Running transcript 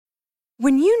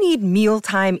When you need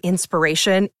mealtime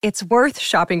inspiration, it's worth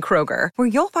shopping Kroger, where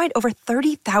you'll find over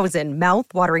 30,000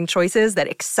 mouth-watering choices that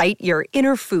excite your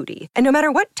inner foodie. And no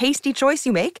matter what tasty choice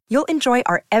you make, you'll enjoy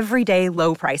our everyday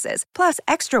low prices, plus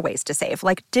extra ways to save,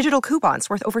 like digital coupons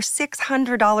worth over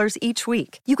 $600 each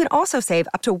week. You can also save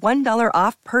up to $1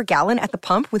 off per gallon at the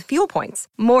pump with fuel points.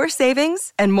 More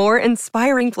savings and more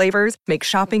inspiring flavors make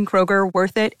shopping Kroger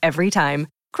worth it every time.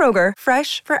 Kroger,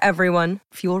 fresh for everyone.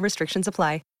 Fuel restrictions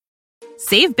apply.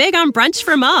 Save big on brunch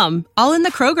for mom, all in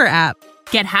the Kroger app.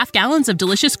 Get half gallons of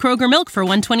delicious Kroger milk for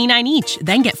 $1.29 each.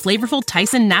 Then get flavorful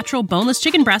Tyson natural boneless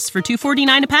chicken breasts for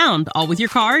 $2.49 a pound, all with your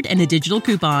card and a digital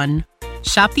coupon.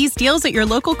 Shop these deals at your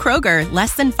local Kroger,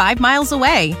 less than 5 miles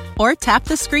away. Or tap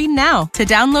the screen now to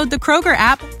download the Kroger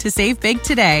app to save big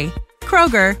today.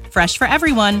 Kroger, fresh for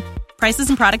everyone. Prices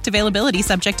and product availability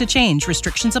subject to change.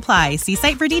 Restrictions apply. See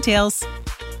site for details.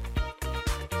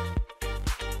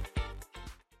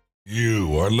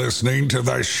 You are listening to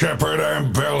the Shepard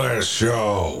and Billis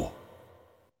Show.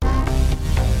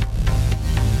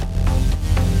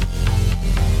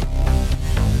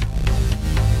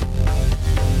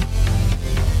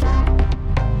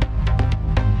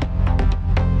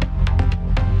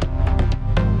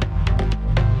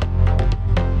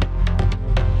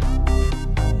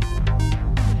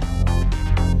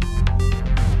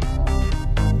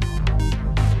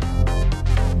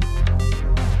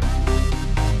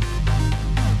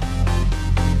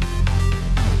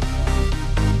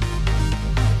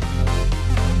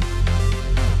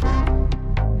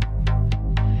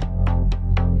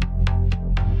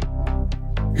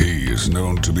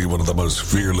 Known to be one of the most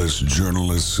fearless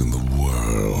journalists in the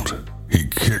world. He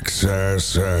kicks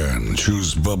ass and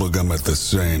chews bubblegum at the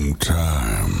same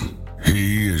time.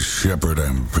 He is Shepard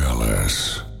and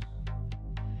Billis.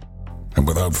 And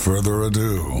without further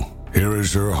ado, here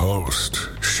is your host,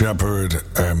 Shepard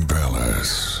and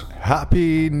Billis.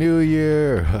 Happy New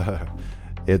Year!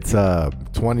 It's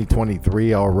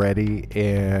 2023 already,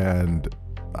 and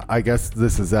I guess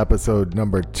this is episode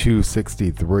number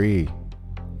 263.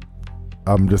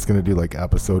 I'm just going to do like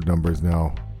episode numbers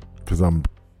now because I'm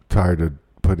tired of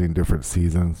putting different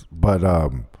seasons. But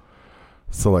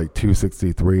so like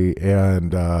 263,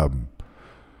 and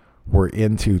we're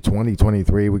into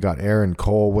 2023. We got Aaron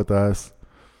Cole with us.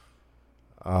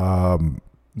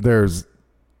 There's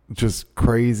just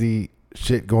crazy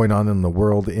shit going on in the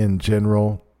world in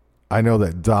general. I know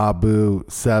that Dabu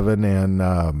 7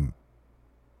 and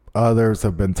others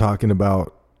have been talking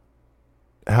about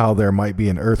how there might be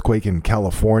an earthquake in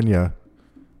California.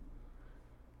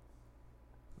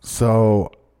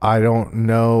 So I don't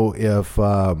know if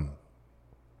I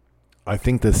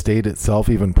think the state itself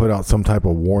even put out some type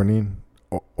of warning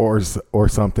or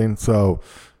something. So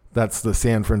that's the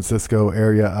San Francisco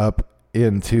area up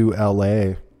into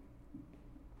LA.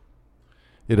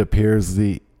 It appears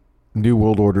the New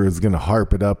World Order is going to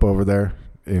harp it up over there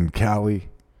in Cali.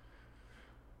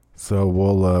 So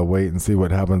we'll wait and see what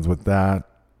happens with that.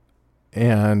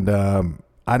 And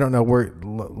I don't know, we're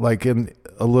like in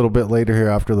a little bit later here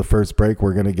after the first break,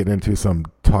 we're going to get into some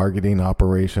targeting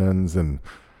operations and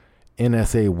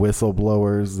NSA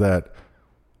whistleblowers that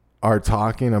are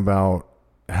talking about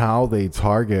how they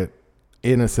target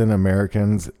innocent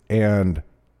Americans and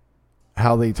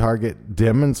how they target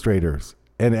demonstrators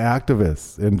and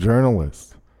activists and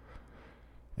journalists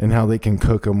and how they can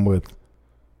cook them with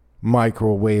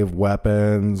microwave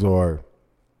weapons or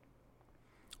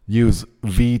use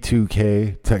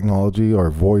V2K technology or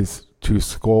voice to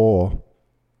skull.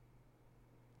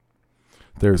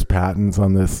 There's patents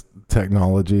on this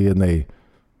technology, and they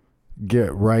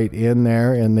get right in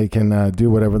there and they can do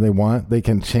whatever they want. They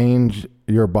can change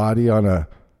your body on a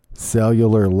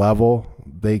cellular level.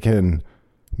 They can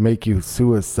make you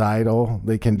suicidal.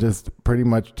 They can just pretty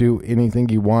much do anything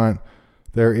you want.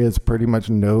 There is pretty much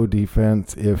no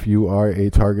defense if you are a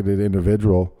targeted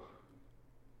individual.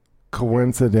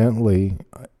 Coincidentally,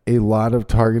 a lot of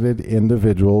targeted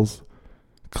individuals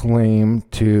claim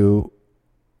to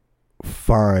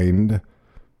find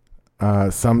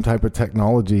some type of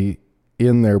technology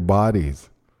in their bodies,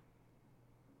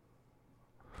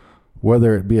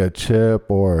 whether it be a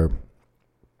chip or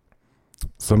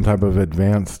some type of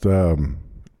advanced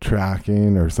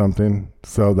tracking or something.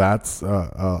 So that's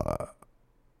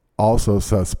also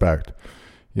suspect.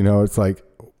 You know, it's like,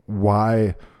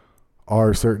 why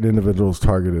are certain individuals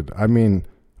targeted? I mean,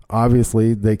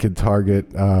 obviously they could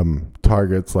target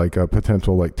targets like a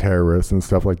potential like terrorists and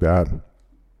stuff like that.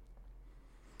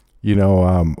 You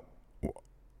know,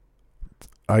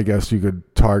 I guess you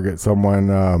could target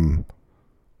someone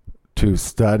to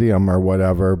study them or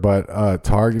whatever, but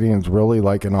targeting is really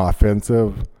like an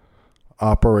offensive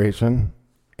operation,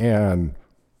 and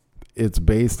it's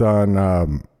based on a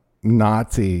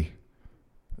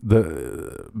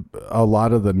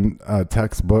lot of the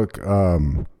textbook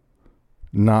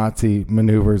Nazi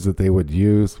maneuvers that they would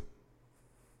use,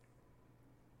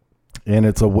 and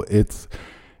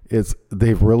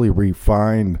they've really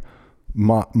refined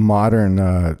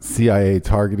modern CIA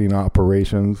targeting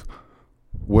operations,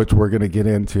 which we're going to get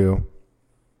into.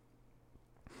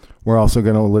 We're also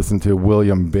going to listen to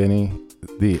William Binney,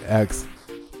 the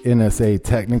ex-NSA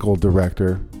technical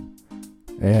director,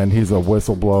 and he's a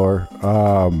whistleblower,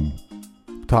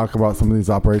 talk about some of these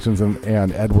operations,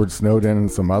 and Edward Snowden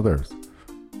and some others.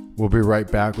 We'll be right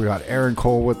back. We got Aaron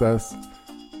Cole with us.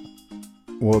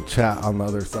 We'll chat on the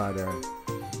other side, Aaron.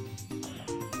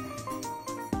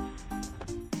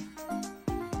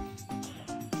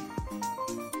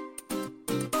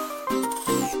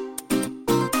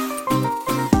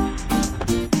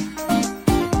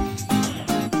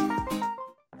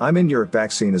 I'm in Your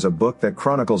Vaccine is a book that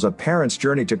chronicles a parent's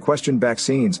journey to question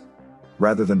vaccines.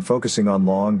 Rather than focusing on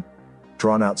long,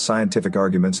 drawn-out scientific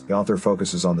arguments, the author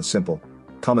focuses on the simple,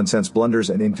 common-sense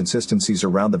blunders and inconsistencies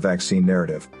around the vaccine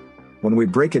narrative. When we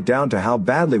break it down to how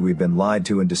badly we've been lied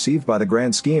to and deceived by the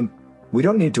grand scheme, we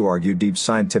don't need to argue deep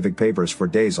scientific papers for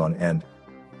days on end.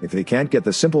 If they can't get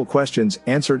the simple questions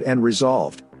answered and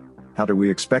resolved, how do we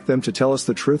expect them to tell us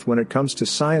the truth when it comes to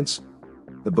science?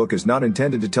 The book is not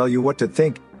intended to tell you what to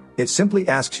think. It simply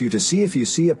asks you to see if you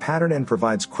see a pattern and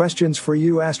provides questions for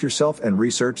you to ask yourself and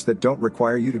research that don't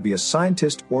require you to be a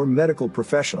scientist or medical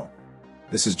professional.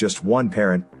 This is just one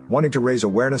parent wanting to raise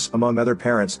awareness among other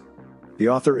parents. The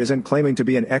author isn't claiming to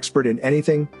be an expert in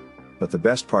anything, but the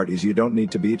best part is you don't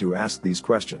need to be to ask these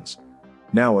questions.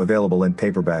 Now available in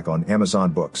paperback on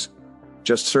Amazon Books.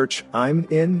 Just search I'm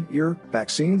in Your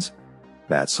Vaccines.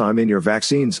 That's I'm in Your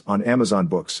Vaccines on Amazon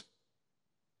Books.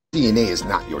 DNA is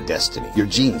not your destiny. Your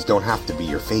genes don't have to be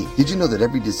your fate. Did you know that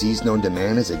every disease known to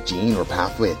man has a gene or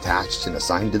pathway attached and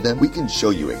assigned to them? We can show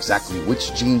you exactly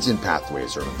which genes and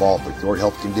pathways are involved with your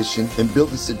health condition and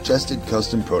build a suggested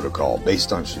custom protocol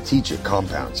based on strategic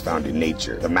compounds found in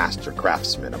nature, the master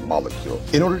craftsman of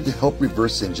molecules, in order to help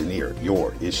reverse engineer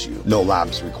your issue. No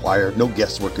labs required, no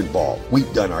guesswork involved.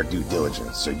 We've done our due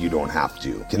diligence so you don't have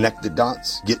to. Connect the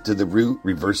dots, get to the root,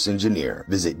 reverse engineer.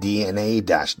 Visit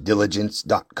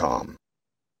DNA-diligence.com.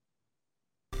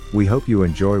 We hope you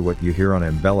enjoy what you hear on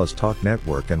Mbellas Talk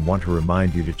Network and want to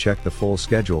remind you to check the full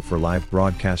schedule for live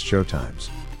broadcast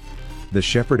showtimes. The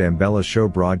Shepherd Mbellas Show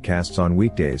broadcasts on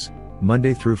weekdays,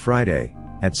 Monday through Friday,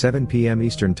 at 7 p.m.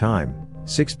 Eastern Time,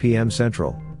 6 p.m.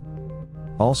 Central.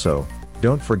 Also,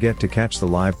 don't forget to catch the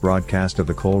live broadcast of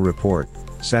the Cole Report,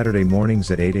 Saturday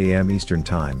mornings at 8 a.m. Eastern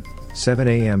Time, 7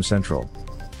 a.m. Central.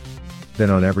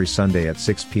 Then on every Sunday at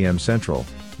 6 p.m. Central,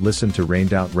 listen to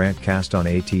Rained Out Rantcast on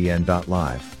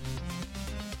ATN.live.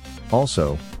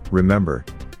 Also, remember,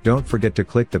 don't forget to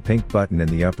click the pink button in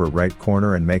the upper right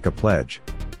corner and make a pledge.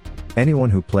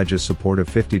 Anyone who pledges support of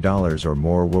 $50 or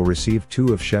more will receive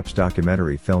 2 of Shep's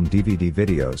documentary film DVD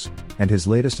videos, and his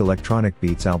latest electronic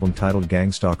beats album titled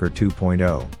Gangstalker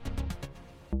 2.0.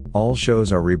 All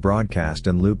shows are rebroadcast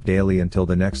and looped daily until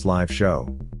the next live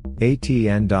show.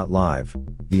 ATN.live,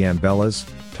 the Mbellas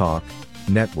Talk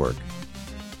Network.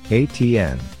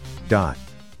 ATN.live.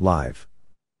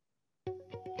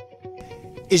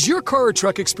 Is your car or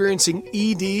truck experiencing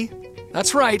ED?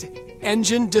 That's right,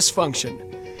 engine dysfunction.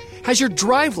 Has your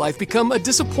drive life become a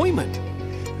disappointment?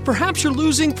 Perhaps you're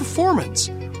losing performance,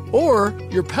 or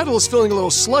your pedal is feeling a little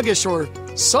sluggish or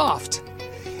soft.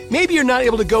 Maybe you're not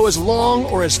able to go as long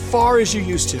or as far as you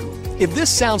used to. If this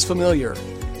sounds familiar,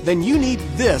 then you need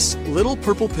this little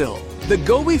purple pill. The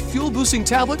Gobi Fuel Boosting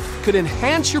Tablet could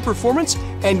enhance your performance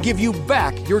and give you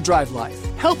back your drive life,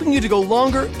 helping you to go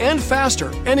longer and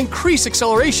faster and increase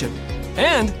acceleration,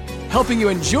 and helping you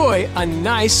enjoy a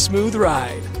nice, smooth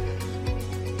ride.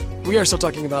 We are still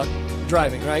talking about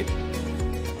driving, right?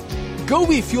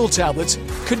 Gobi Fuel Tablets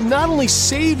could not only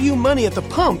save you money at the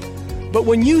pump, but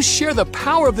when you share the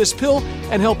power of this pill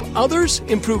and help others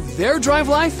improve their drive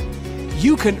life,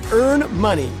 you can earn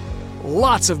money.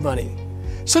 Lots of money.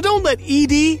 So don't let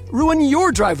ED ruin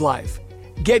your drive life.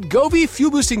 Get Gobi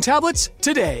Fuel Boosting Tablets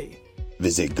today.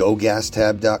 Visit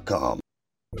GoGasTab.com.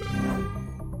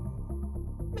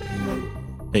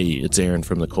 Hey, it's Aaron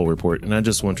from the Cole Report, and I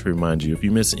just want to remind you, if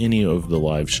you miss any of the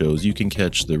live shows, you can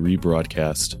catch the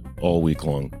rebroadcast all week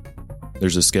long.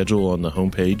 There's a schedule on the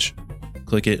homepage.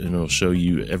 Click it and it'll show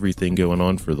you everything going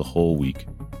on for the whole week.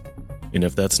 And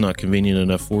if that's not convenient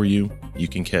enough for you, you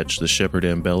can catch the Shepherd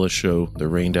Mbellas Show, the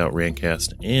Rained Out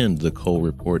Rantcast, and the Cole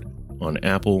Report on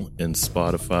Apple and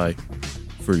Spotify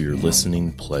for your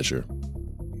listening pleasure.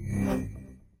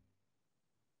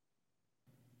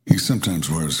 He sometimes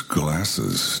wears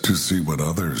glasses to see what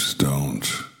others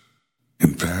don't.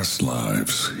 In past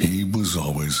lives, he was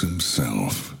always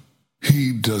himself.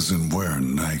 He doesn't wear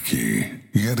Nike,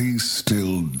 yet he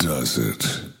still does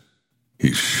it.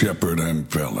 He's Shepard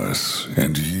Ambellas,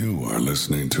 and you are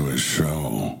listening to his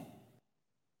show.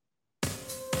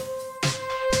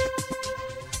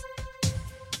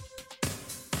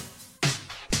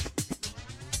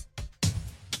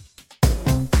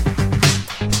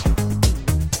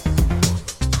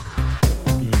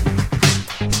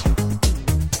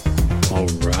 All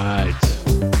right.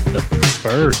 The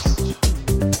first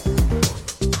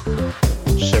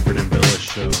Shepard Ambellas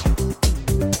show.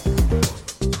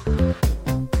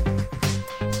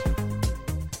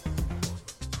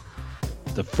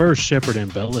 The first Shepard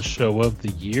Ambellas show of the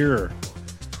year.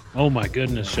 Oh my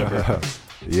goodness, Shepard.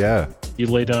 Yeah. You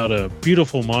laid out a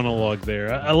beautiful monologue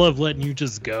there. I love letting you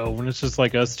just go. When it's just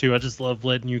like us two, I just love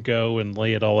letting you go and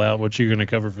lay it all out, what you're going to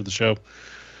cover for the show.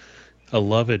 I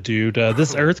love it, dude.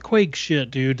 This earthquake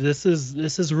shit, dude. This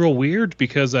is real weird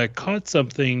because I caught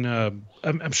something.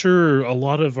 I'm sure a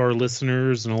lot of our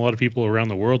listeners and a lot of people around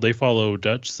the world, they follow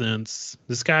Dutch Sense.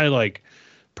 This guy like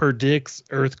predicts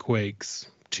earthquakes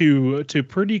to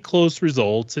pretty close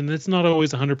results, and it's not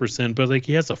always 100%, but like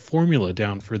he has a formula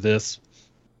down for this.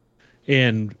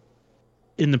 And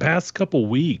in the past couple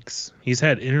weeks, he's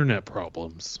had internet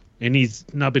problems. And he's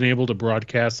not been able to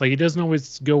broadcast. Like, he doesn't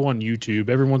always go on YouTube.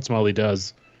 Every once in a while he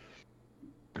does.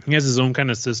 He has his own kind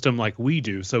of system like we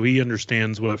do, so he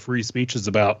understands what free speech is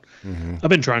about. Mm-hmm. I've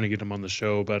been trying to get him on the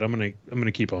show, but I'm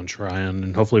gonna keep on trying,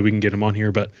 and hopefully we can get him on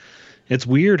here. But it's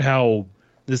weird how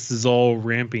this is all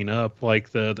ramping up. Like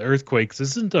the earthquakes.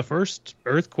 This isn't the first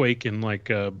earthquake in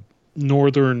like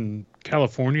northern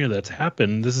California that's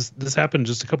happened. This happened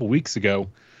just a couple weeks ago.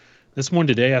 This one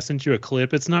today, I sent you a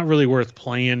clip. It's not really worth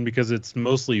playing because it's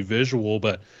mostly visual,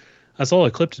 but I saw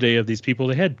a clip today of these people.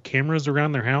 They had cameras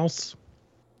around their house.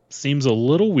 Seems a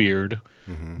little weird,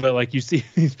 but like you see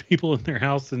these people in their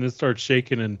house and it starts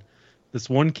shaking, and this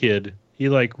one kid, he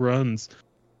like runs.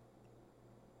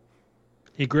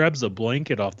 He grabs a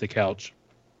blanket off the couch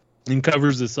and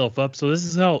covers himself up. So this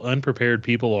is how unprepared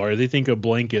people are. They think a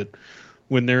blanket,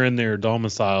 when they're in their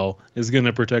domicile, is going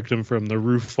to protect them from the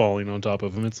roof falling on top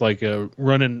of them. It's like a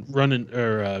running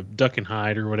or duck and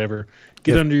hide or whatever.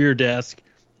 Get under your desk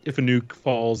if a nuke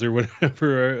falls or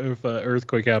whatever, or if an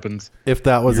earthquake happens. If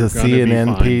that was a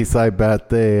CNN piece, I bet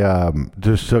they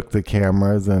just shook the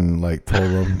cameras and like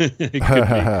told them.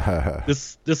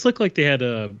 This looked like they had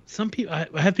some people. I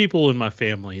have people in my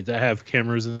family that have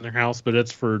cameras in their house, but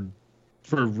it's for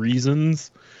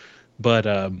reasons. But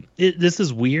this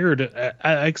is weird.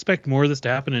 I expect more of this to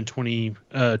happen in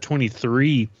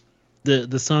 2023.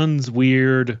 The sun's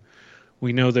weird.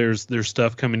 We know there's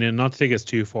stuff coming in. Not to take us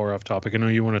too far off topic. I know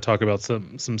you want to talk about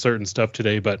some certain stuff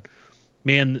today, but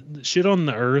man, shit on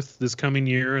the earth this coming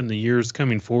year and the years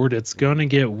coming forward, it's gonna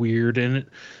get weird. And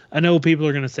I know people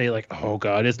are gonna say like, "Oh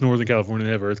God, it's Northern California.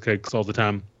 They have earthquakes all the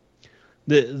time."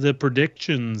 The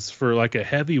predictions for like a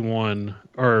heavy one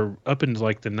are up into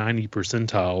like the 90th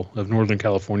percentile of Northern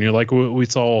California, like what we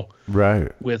saw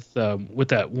with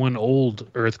that one old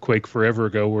earthquake forever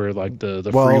ago, where like the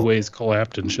freeways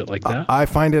collapsed and shit like that. I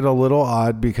find it a little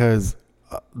odd because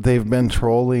they've been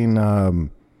trolling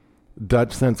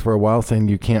Dutch Sense for a while, saying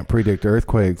you can't predict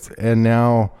earthquakes, and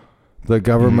now the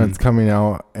government's coming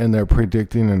out and they're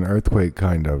predicting an earthquake,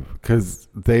 kind of, because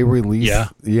they release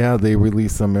they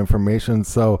release some information.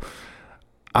 So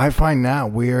I find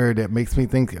that weird. It makes me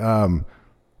think, damn,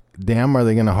 are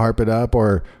they going to harp it up,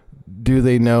 or do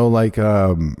they know like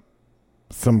some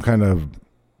kind of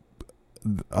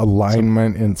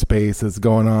alignment in space is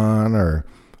going on, or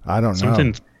I don't know.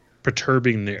 Something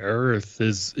perturbing the earth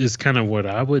is kind of what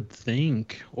I would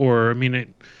think. Or I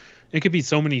mean, it could be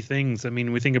so many things. I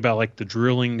mean, we think about like the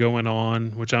drilling going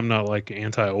on, which I'm not like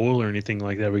anti-oil or anything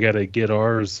like that. We got to get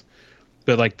ours,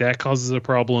 but like that causes a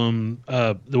problem.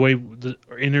 The way the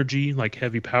energy, like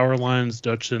heavy power lines,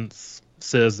 Dutch Sense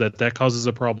says that causes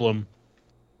a problem.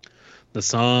 The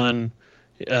sun,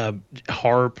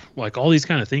 HARP, like all these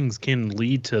kind of things can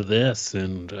lead to this,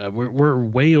 and we're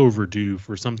way overdue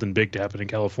for something big to happen in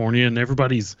California, and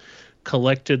everybody's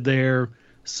collected there.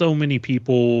 So many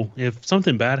people, if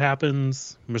something bad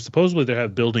happens, supposedly they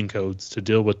have building codes to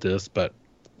deal with this, but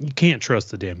you can't trust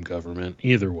the damn government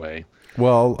either way.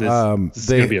 Well, this is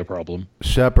going to be a problem.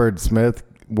 Shepard Smith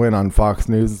went on Fox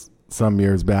News some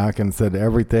years back and said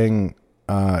everything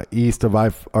west of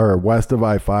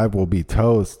I-5 will be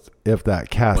toast if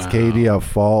that Cascadia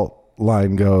fault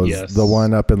line goes. Yes. The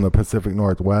one up in the Pacific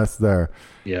Northwest there.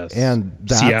 Yes. And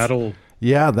that's, Seattle.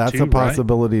 Yeah, that's too, a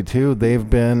possibility too. They've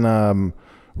been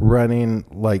running,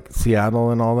 like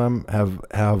Seattle and all them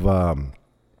have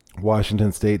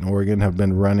Washington State and Oregon have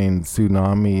been running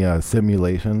tsunami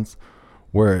simulations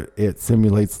where it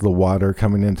simulates the water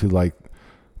coming into like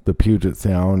the Puget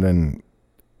Sound and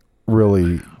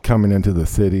really coming into the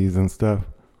cities and stuff.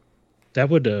 That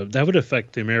would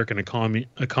affect the American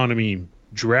economy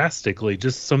drastically.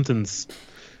 Just something's,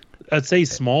 I'd say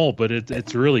small, but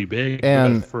it's really big.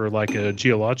 And for like a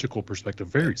geological perspective,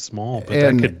 very small. But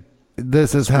and that could.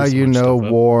 This is how you know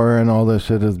war and all this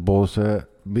shit is bullshit,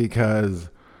 because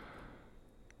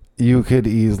you could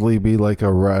easily be like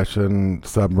a Russian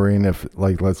submarine if,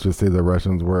 like, let's just say the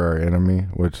Russians were our enemy,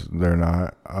 which they're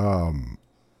not.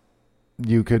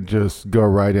 You could just go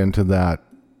right into that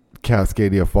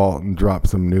Cascadia Fault and drop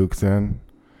some nukes in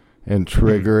and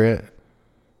trigger it,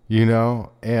 you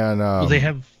know? And well, they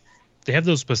have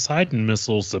those Poseidon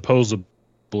missiles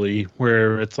supposedly,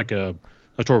 where it's like a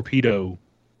torpedo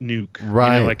nuke,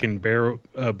 right? You know, like can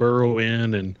burrow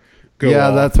in and go. Yeah,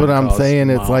 off that's what and I'm cause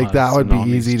saying. It's like that would be tsunamis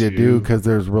easy to do because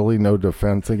there's really no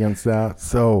defense against that.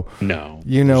 So no,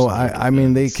 you know, I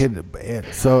mean, they could.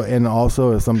 So, and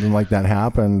also if something like that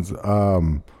happens,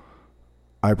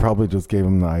 I probably just gave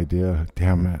him the idea.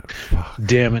 Damn it! Fuck.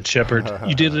 Damn it, Shepard!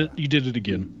 You did it! You did it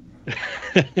again.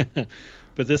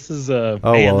 But this is oh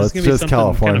man, well, this it's is gonna just be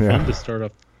California. kind of fun to start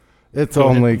off. It's Go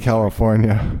only ahead.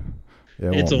 California.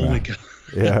 It's only.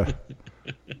 Yeah.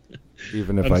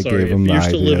 Even if I sorry, gave him if the you're idea.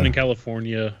 still living in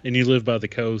California and you live by the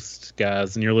coast,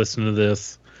 guys, and you're listening to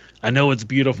this, I know it's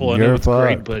beautiful. I know You're it's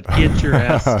great, fucked. but get your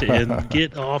ass and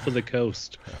get off of the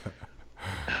coast.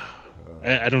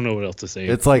 I don't know what else to say.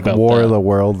 It's like about War that. of the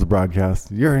Worlds broadcast.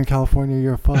 You're in California,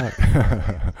 you're fucked.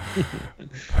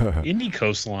 Any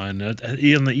coastline on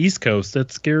the East Coast,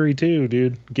 that's scary too,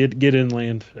 dude. Get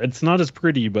inland. It's not as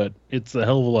pretty, but it's a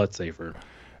hell of a lot safer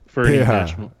for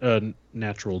any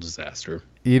natural disaster.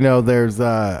 You know, there's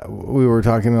we were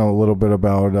talking a little bit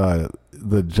about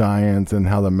the giants and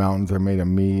how the mountains are made of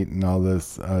meat and all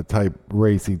this type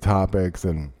racy topics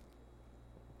and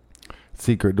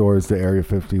secret doors to Area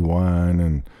 51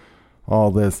 and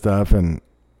all this stuff, and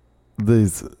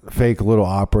these fake little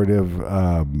operative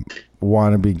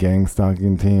wannabe gang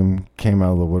stalking team came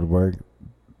out of the woodwork.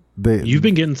 You've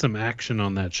been getting some action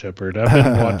on that, Shepard. I've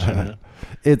been watching it.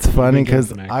 It's funny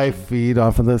because I feed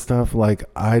off of this stuff. Like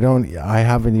I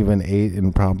haven't even ate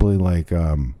in probably like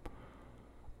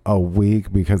a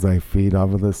week because I feed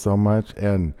off of this so much,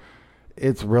 and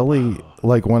it's really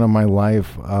like one of my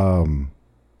life.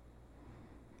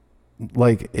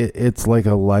 Like it's like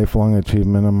a lifelong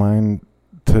achievement of mine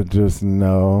to just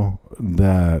know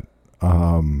that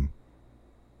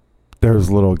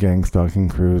there's little gang stalking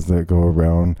crews that go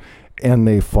around and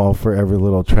they fall for every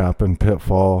little trap and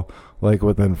pitfall like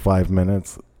within 5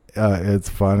 minutes. It's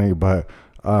funny, but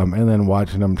and then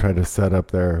watching them try to set up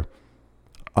their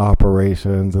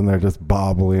operations and they're just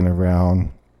bobbling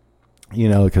around, you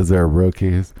know, because they're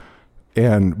rookies,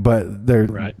 but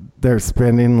they're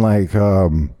spending like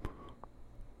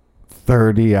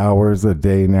 30 hours a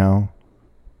day now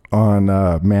on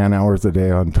man hours a day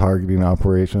on targeting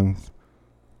operations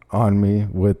on me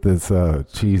with this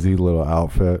cheesy little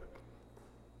outfit.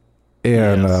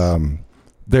 And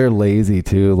they're lazy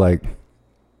too, like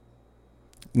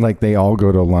they all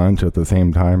go to lunch at the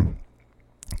same time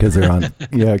because they're on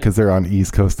because they're on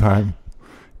East Coast time,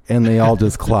 and they all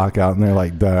just clock out and they're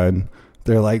like done.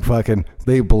 They're like fucking,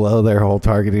 they blow their whole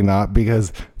targeting up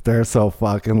because they're so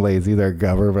fucking lazy. They're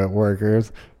government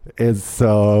workers. It's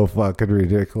so fucking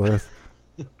ridiculous.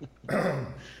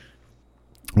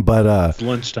 But it's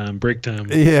lunchtime, break time.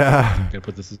 Yeah. Gotta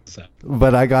put this out.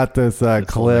 But I got this clip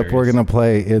hilarious. We're gonna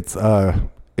play. It's a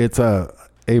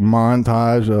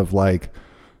montage of like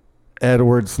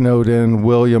Edward Snowden,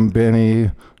 William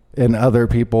Binney, and other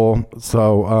people.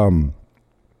 So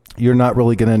you're not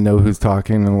really gonna know who's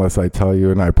talking unless I tell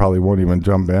you, and I probably won't even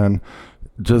jump in.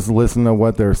 Just listen to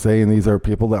what they're saying. These are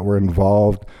people that were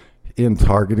involved in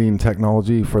targeting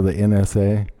technology for the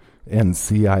NSA and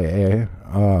CIA.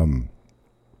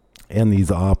 And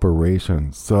these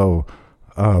operations. So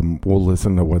we'll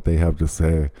listen to what they have to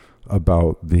say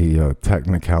about the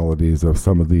technicalities of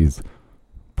some of these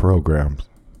programs.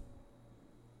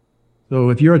 So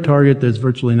if you're a target, there's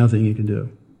virtually nothing you can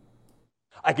do.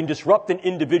 I can disrupt an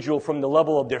individual from the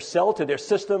level of their cell to their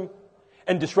system,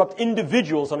 and disrupt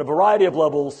individuals on a variety of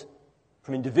levels,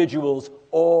 from individuals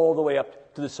all the way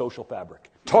up to the social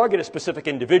fabric. Target a specific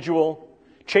individual,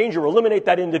 change or eliminate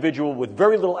that individual with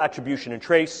very little attribution and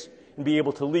trace, and be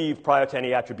able to leave prior to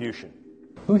any attribution.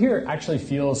 Who here actually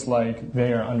feels like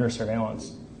they are under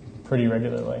surveillance pretty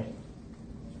regularly?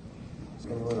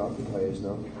 Everyone occupies,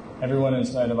 no? Everyone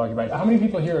inside of Occupy. How many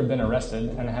people here have been arrested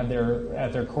and at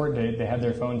their court date, they had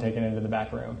their phone taken into the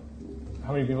back room?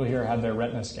 How many people here had their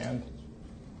retina scanned?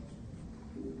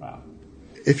 Wow.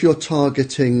 If you're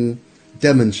targeting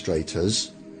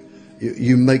demonstrators,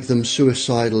 you make them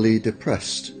suicidally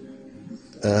depressed.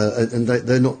 And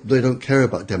they don't care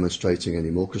about demonstrating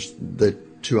anymore because they're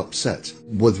too upset.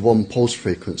 With one pulse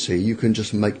frequency, you can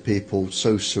just make people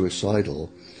so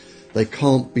suicidal, they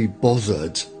can't be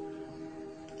bothered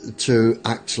to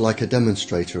act like a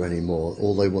demonstrator anymore.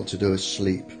 All they want to do is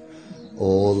sleep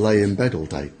or lay in bed all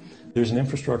day. There's an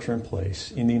infrastructure in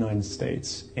place in the United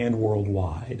States and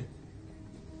worldwide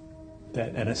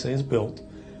that NSA has built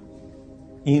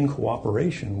in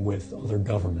cooperation with other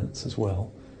governments as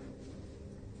well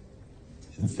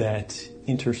that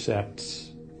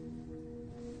intercepts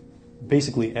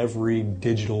basically every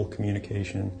digital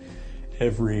communication,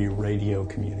 every radio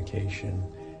communication,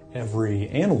 every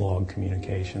analog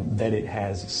communication that it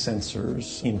has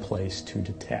sensors in place to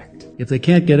detect. If they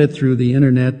can't get it through the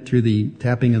internet, through the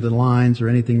tapping of the lines or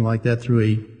anything like that, through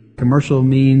a commercial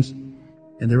means,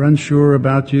 and they're unsure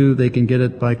about you, they can get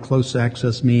it by close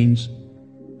access means,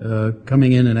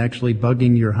 coming in and actually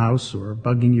bugging your house or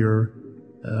bugging your,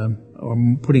 or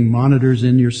putting monitors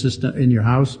in your system, in your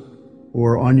house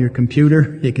or on your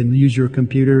computer. They can use your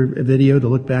computer video to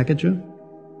look back at you,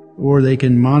 or they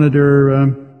can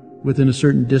monitor within a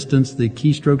certain distance the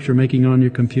keystrokes you're making on your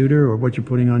computer or what you're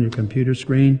putting on your computer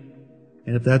screen.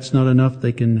 And if that's not enough,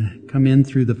 they can come in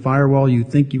through the firewall you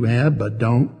think you have but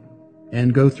don't,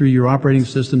 and go through your operating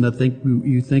system that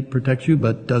you think protects you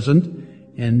but doesn't,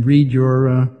 and read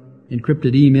your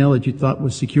encrypted email that you thought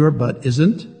was secure but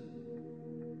isn't.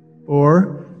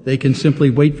 Or they can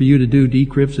simply wait for you to do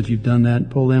decrypts if you've done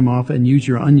that, pull them off, and use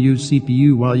your unused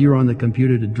CPU while you're on the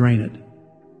computer to drain it.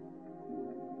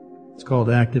 It's called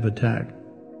active attack.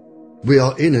 We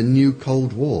are in a new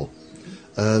Cold War,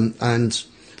 and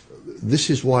this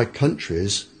is why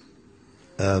countries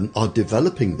are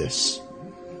developing this.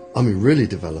 I mean, really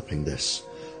developing this.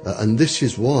 And this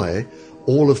is why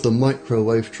all of the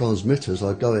microwave transmitters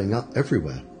are going up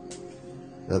everywhere.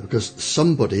 Because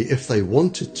somebody, if they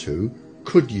wanted to,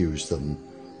 could use them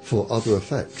for other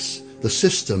effects. The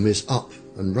system is up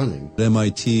and running.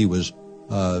 MIT was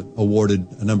awarded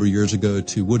a number of years ago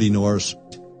to Woody Norris.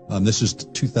 This is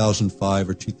 2005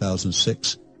 or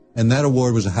 2006. And that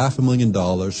award was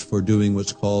 $500,000 for doing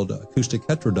what's called acoustic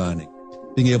heterodyning,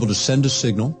 being able to send a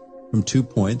signal from 2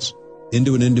 points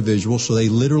into an individual so they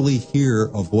literally hear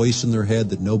a voice in their head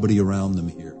that nobody around them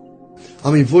hears.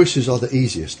 I mean, voices are the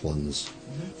easiest ones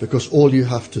because all you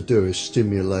have to do is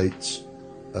stimulate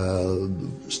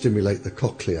the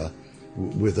cochlea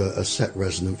with a set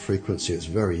resonant frequency. It's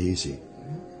very easy.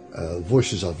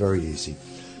 Voices are very easy.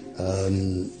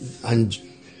 And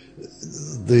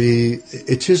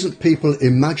it isn't people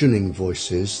imagining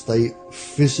voices, they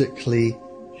physically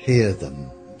hear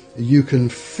them. You can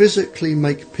physically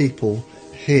make people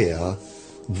hear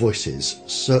voices,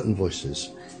 certain voices,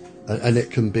 and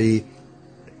it can be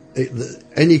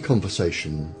any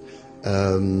conversation,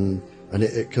 and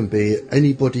it can be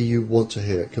anybody you want to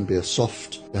hear. It can be a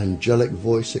soft, angelic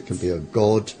voice, it can be a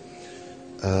god,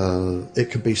 it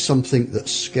can be something that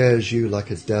scares you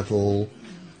like a devil.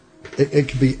 It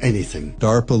can be anything.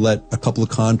 DARPA let a couple of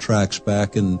contracts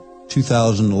back in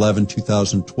 2011,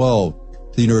 2012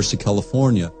 to the University of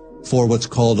California for what's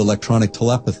called electronic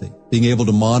telepathy, being able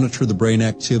to monitor the brain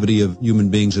activity of human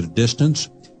beings at a distance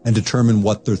and determine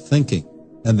what they're thinking.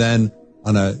 And then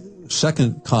on a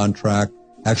second contract,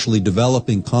 actually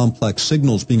developing complex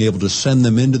signals, being able to send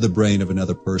them into the brain of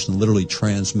another person, literally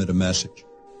transmit a message.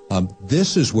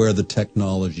 This is where the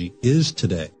technology is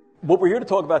today. What we're here to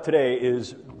talk about today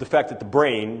is the fact that the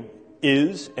brain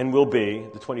is and will be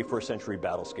the 21st century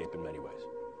battlescape in many ways.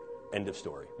 End of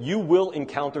story. You will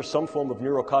encounter some form of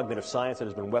neurocognitive science that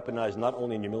has been weaponized not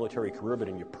only in your military career, but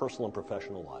in your personal and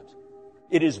professional lives.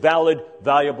 It is valid,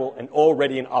 valuable, and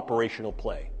already in operational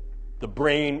play. The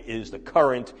brain is the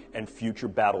current and future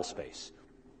battle space.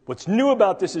 What's new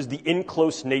about this is the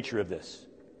in-close nature of this.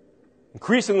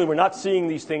 Increasingly, we're not seeing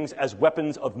these things as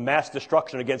weapons of mass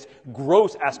destruction against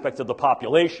gross aspects of the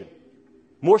population.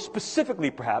 More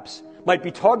specifically, perhaps, might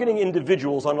be targeting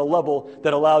individuals on a level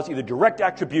that allows either direct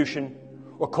attribution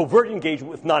or covert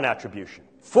engagement with non-attribution.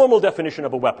 Formal definition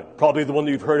of a weapon, probably the one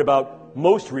that you've heard about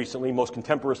most recently, most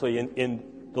contemporaneously in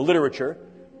the literature,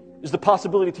 is the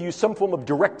possibility to use some form of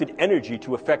directed energy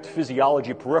to affect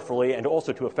physiology peripherally and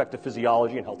also to affect the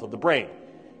physiology and health of the brain.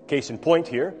 Case in point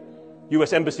here,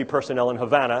 U.S. Embassy personnel in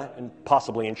Havana and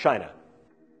possibly in China.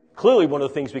 Clearly, one of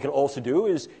the things we can also do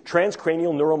is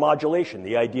transcranial neuromodulation,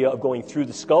 the idea of going through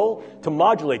the skull to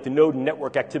modulate the node and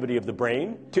network activity of the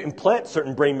brain, to implant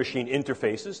certain brain-machine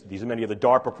interfaces. These are many of the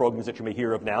DARPA programs that you may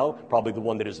hear of now. Probably the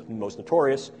one that is most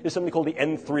notorious is something called the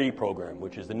N3 program,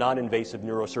 which is the non-invasive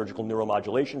neurosurgical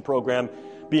neuromodulation program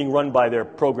being run by their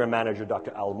program manager,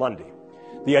 Dr. Al Mundy.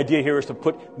 The idea here is to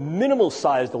put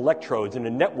minimal-sized electrodes in a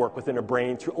network within a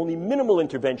brain through only minimal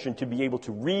intervention to be able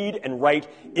to read and write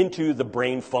into the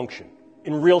brain function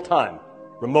in real time,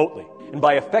 remotely. And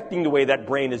by affecting the way that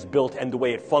brain is built and the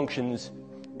way it functions,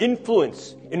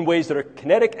 influence in ways that are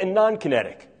kinetic and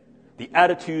non-kinetic. The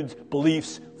attitudes,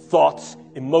 beliefs, thoughts,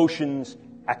 emotions,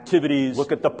 activities.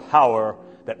 Look at the power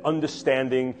that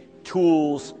understanding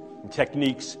tools and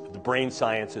techniques of the brain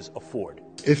sciences afford.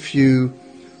 If you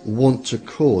want to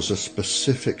cause a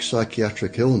specific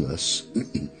psychiatric illness,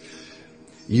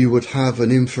 you would have an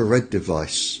infrared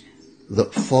device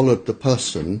that followed the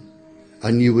person,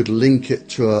 and you would link it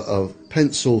to a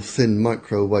pencil-thin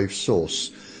microwave source,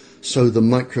 so the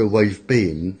microwave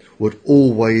beam would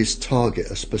always target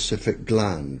a specific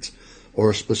gland or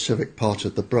a specific part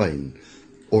of the brain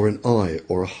or an eye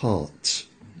or a heart.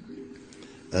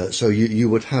 So you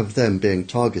would have them being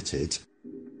targeted.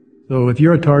 So if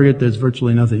you're a target, there's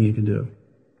virtually nothing you can do.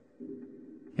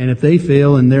 And if they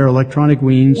fail in their electronic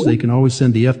means, they can always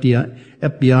send the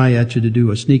FBI at you to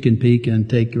do a sneak and peek and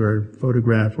take your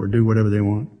photograph or do whatever they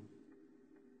want.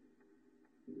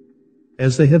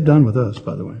 As they have done with us,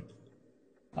 by the way.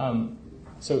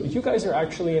 So you guys are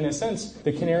actually, in a sense,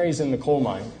 the canaries in the coal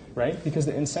mine, right? Because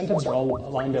the incentives are all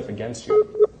lined up against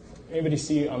you. Anybody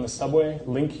see on the subway,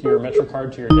 link your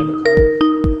MetroCard to your debit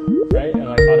card, right? And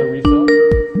like auto refill.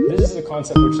 This is a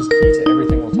concept which is key to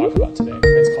everything we'll talk about today.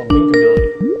 It's called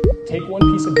linkability. Take one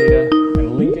piece of data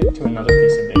and link it to another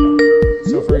piece of data.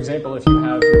 So for example, if you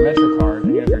have your MetroCard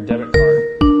and you have your debit card,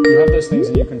 you have those things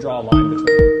and you can draw a line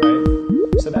between them,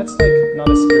 right? So that's like not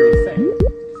a scary thing.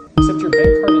 Except your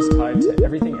bank card is tied to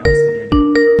everything else that you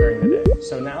do during the day.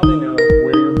 So now they know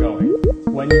where you're going,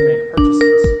 when you make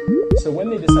purchases. So when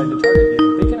they decide to target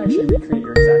you, they can actually recreate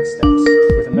your exact steps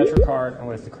with a MetroCard and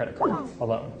with the credit card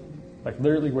alone. Like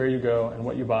literally where you go and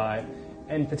what you buy,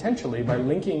 and potentially by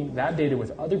linking that data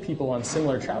with other people on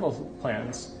similar travel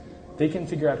plans, they can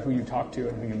figure out who you talked to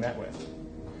and who you met with.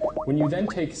 When you then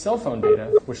take cell phone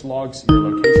data, which logs your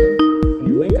location, and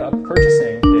you link up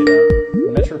purchasing data,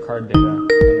 MetroCard data,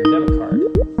 and your debit card,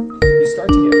 you start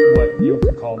to get what you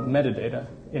could call metadata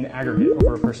in aggregate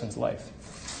over a person's life.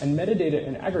 And metadata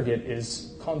in aggregate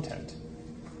is content.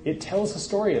 It tells a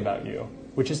story about you,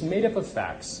 which is made up of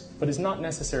facts, but is not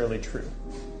necessarily true.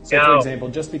 So for example,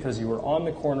 just because you were on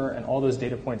the corner and all those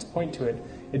data points point to it,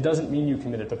 it doesn't mean you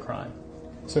committed the crime.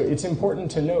 So it's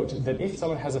important to note that if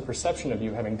someone has a perception of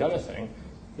you having done a thing,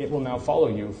 it will now follow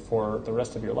you for the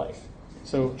rest of your life.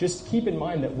 So just keep in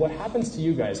mind that what happens to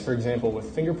you guys, for example,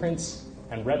 with fingerprints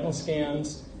and retinal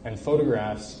scans and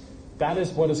photographs, that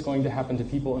is what is going to happen to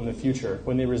people in the future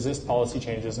when they resist policy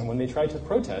changes and when they try to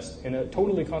protest in a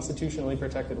totally constitutionally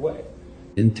protected way.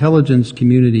 Intelligence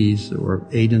communities or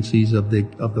agencies of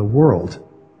the world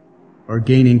are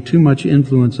gaining too much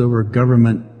influence over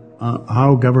government,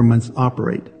 how governments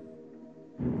operate,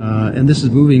 and this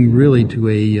is moving really to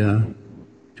a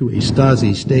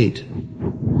Stasi state,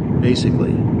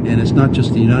 basically. And it's not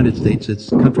just the United States; it's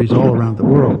countries all around the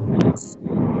world.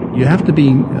 You have to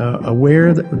be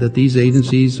aware that these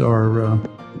agencies are.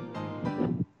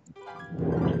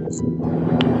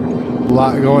 A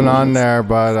lot going on there,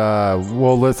 but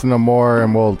we'll listen to more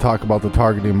and we'll talk about the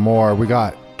targeting more. We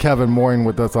got Kevin Moyne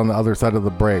with us on the other side of the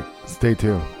break. Stay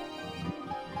tuned.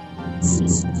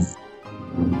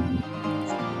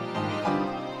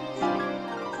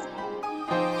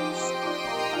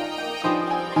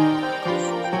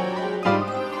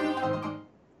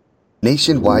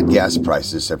 Nationwide gas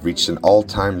prices have reached an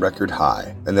all-time record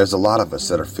high, and there's a lot of us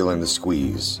that are feeling the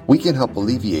squeeze. We can help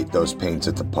alleviate those pains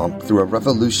at the pump through a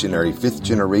revolutionary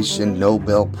 5th-generation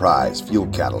Nobel Prize fuel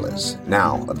catalyst,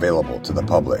 now available to the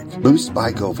public. Boost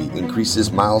by Govee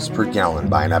increases miles per gallon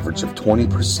by an average of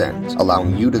 20%,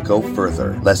 allowing you to go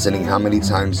further, lessening how many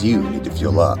times you need to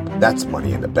fuel up. That's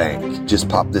money in the bank. Just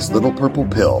pop this little purple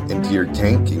pill into your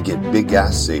tank and get big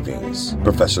gas savings.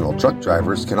 Professional truck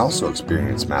drivers can also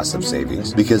experience massive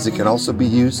savings because it can also be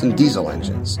used in diesel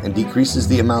engines and decreases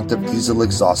the amount of diesel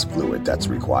exhaust fluid that's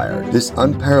required. This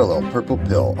unparalleled purple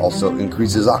pill also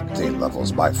increases octane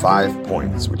levels by 5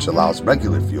 points, which allows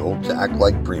regular fuel to act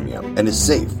like premium, and is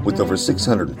safe with over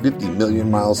 650 million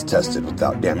miles tested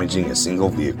without damaging a single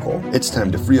vehicle. It's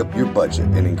time to free up your budget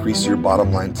and increase your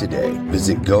bottom line today.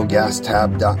 Visit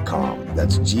GoGasTab.com.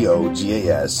 That's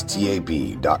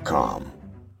GoGasTab.com.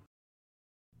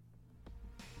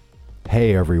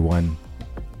 Hey everyone,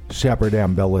 Shepard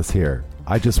Ambellas here.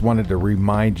 I just wanted to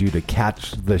remind you to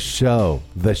catch the show,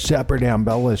 The Shepard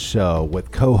Ambellas Show, with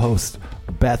co-hosts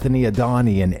Bethany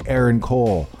Adani and Aaron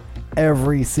Cole,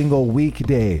 every single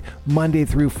weekday, Monday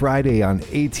through Friday on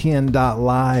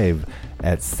ATN.live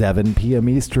at 7 p.m.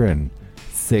 Eastern,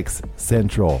 6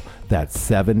 Central. That's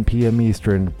 7 p.m.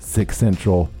 Eastern, 6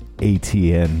 Central,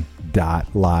 ATN.live.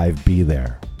 Be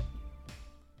there.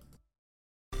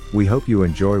 We hope you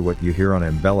enjoy what you hear on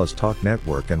Ambellas Talk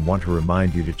Network and want to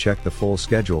remind you to check the full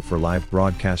schedule for live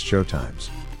broadcast showtimes.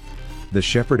 The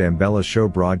Shepard Ambellas Show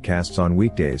broadcasts on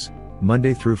weekdays,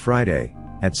 Monday through Friday,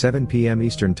 at 7 p.m.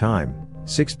 Eastern Time,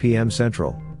 6 p.m.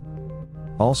 Central.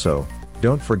 Also,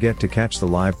 don't forget to catch the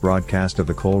live broadcast of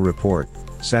the Cole Report,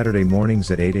 Saturday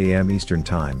mornings at 8 a.m. Eastern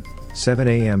Time, 7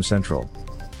 a.m. Central.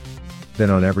 Then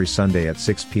on every Sunday at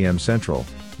 6 p.m. Central,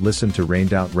 listen to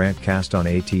Rained Out Rantcast on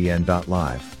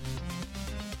ATN.live.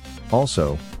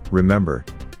 Also, remember,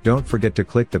 don't forget to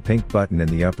click the pink button in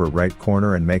the upper right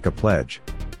corner and make a pledge.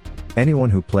 Anyone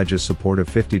who pledges support of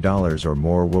 $50 or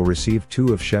more will receive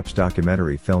 2 of Shep's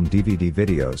documentary film DVD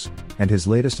videos, and his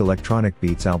latest Electronic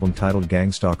Beats album titled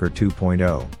Gangstalker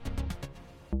 2.0.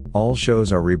 All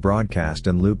shows are rebroadcast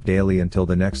and looped daily until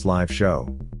the next live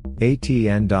show.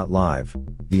 ATN.live,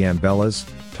 the Ambellas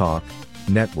Talk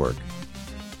Network.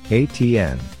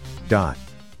 ATN.live.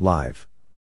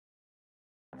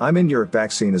 I'm in Your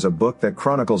Vaccine is a book that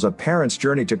chronicles a parent's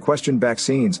journey to question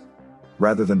vaccines.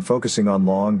 Rather than focusing on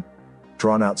long,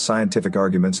 drawn-out scientific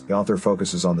arguments, the author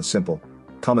focuses on the simple,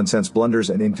 common-sense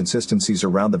blunders and inconsistencies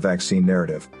around the vaccine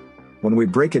narrative. When we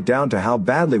break it down to how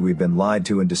badly we've been lied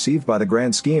to and deceived by the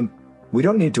grand scheme, we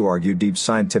don't need to argue deep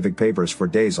scientific papers for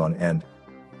days on end.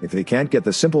 If they can't get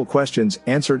the simple questions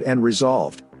answered and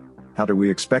resolved, how do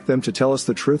we expect them to tell us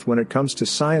the truth when it comes to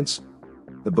science?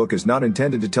 The book is not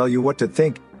intended to tell you what to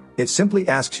think. It simply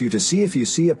asks you to see if you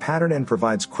see a pattern and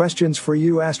provides questions for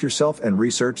you to ask yourself and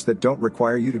research that don't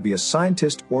require you to be a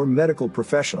scientist or medical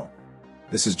professional.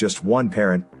 This is just one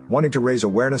parent wanting to raise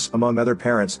awareness among other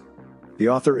parents. The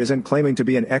author isn't claiming to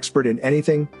be an expert in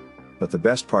anything, but the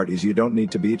best part is you don't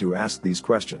need to be to ask these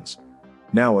questions.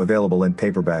 Now available in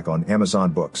paperback on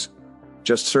Amazon Books.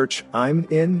 Just search I'm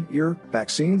in Your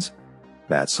Vaccines.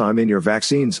 That's I'm in Your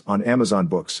Vaccines on Amazon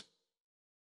Books.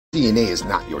 DNA is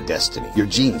not your destiny. Your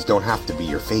genes don't have to be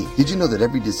your fate. Did you know that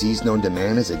every disease known to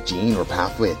man has a gene or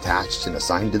pathway attached and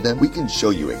assigned to them? We can show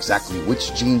you exactly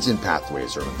which genes and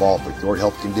pathways are involved with your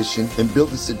health condition and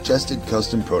build a suggested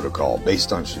custom protocol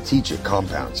based on strategic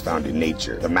compounds found in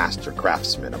nature, the master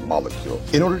craftsman of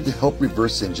molecules, in order to help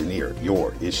reverse engineer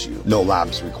your issue. No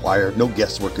labs required, no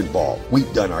guesswork involved.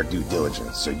 We've done our due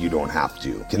diligence so you don't have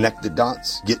to. Connect the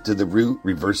dots, get to the root,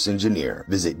 reverse engineer.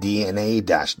 Visit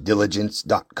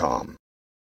DNA-diligence.com.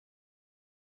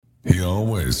 He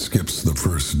always skips the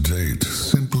first date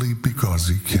simply because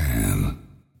he can.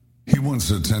 He once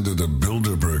attended a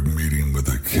Bilderberg meeting with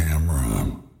a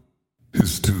camera.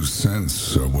 His 2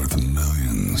 cents are worth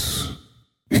millions.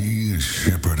 He is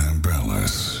Shepard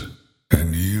Ambellas,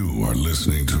 and you are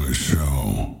listening to his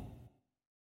show.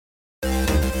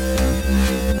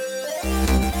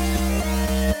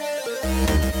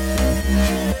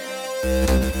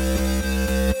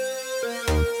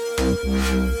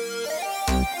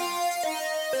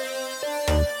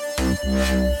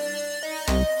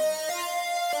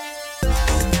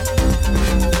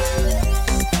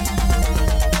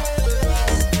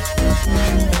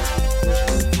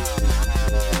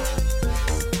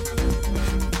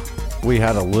 We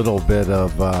had a little bit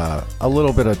of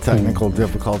technical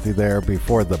difficulty there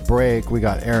before the break. We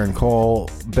got Aaron Cole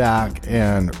back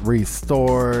and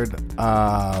restored,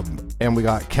 and we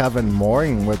got Kevin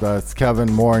Mooring with us. Kevin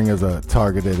Mooring is a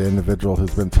targeted individual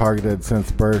who's been targeted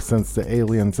since birth, since the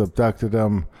aliens abducted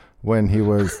him when he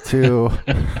was 2.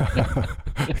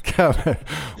 Kevin,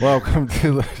 welcome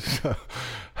to the show.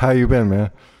 How you been, man?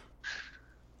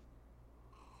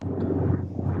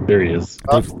 There he is.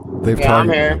 They've I'm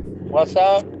here. What's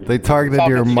up? They targeted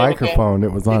your microphone.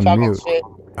 It was on mute.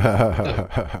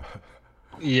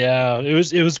 Yeah, it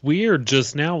was weird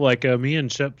just now. Like me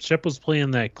and Shep was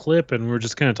playing that clip, and we were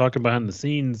just kind of talking behind the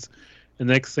scenes, And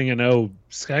next thing I know,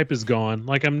 Skype is gone.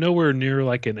 Like, I'm nowhere near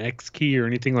like an X key or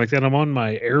anything like that. I'm on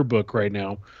my AirBook right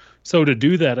now. So to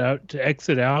do that, to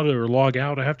exit out or log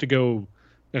out, I have to go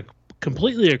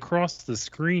completely across the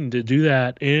screen to do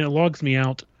that. And it logs me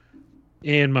out.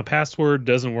 And my password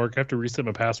doesn't work. I have to reset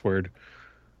my password.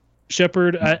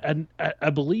 Shepard, I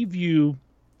believe you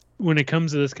when it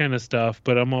comes to this kind of stuff,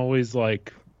 but I'm always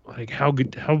like how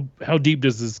deep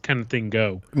does this kind of thing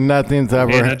go? Nothing's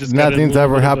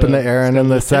ever happened to Aaron.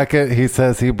 And the second he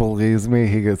says he believes me,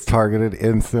 he gets targeted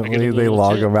instantly. They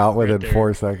log him out within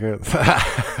 4 seconds.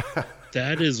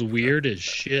 That is weird as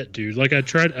shit, dude. Like, I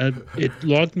tried, it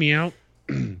logged me out.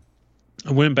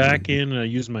 I went back in and I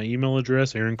used my email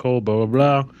address, Aaron Cole, blah,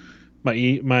 blah, blah.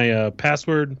 My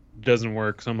password doesn't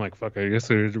work. So I'm like, fuck, I guess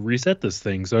I have to reset this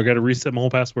thing. So I got to reset my whole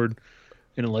password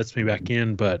and it lets me back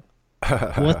in. But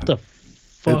what the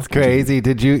fuck? It's crazy.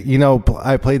 Did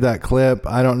I played that clip.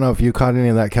 I don't know if you caught any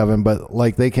of that, Kevin, but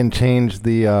like they can change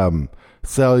the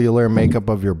cellular makeup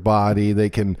of your body. They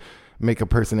can make a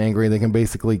person angry. They can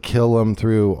basically kill them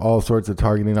through all sorts of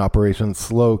targeting operations,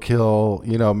 slow kill,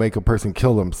 make a person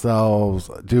kill themselves,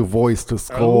 do voice to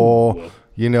skull.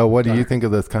 What do you think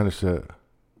of this kind of shit?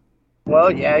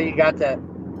 Well, yeah, you got the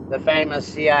famous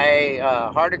CIA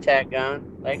heart attack gun.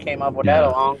 They came up with that a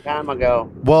long time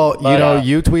ago. Well,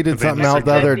 you tweeted something out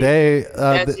the other day.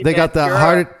 They got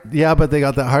that but they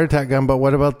got that heart attack gun. But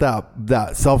what about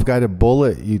that self-guided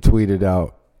bullet you tweeted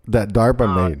out that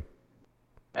DARPA made?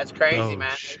 That's crazy,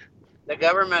 man. The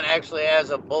government actually has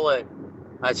a bullet,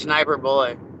 a sniper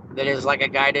bullet, that is like a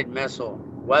guided missile.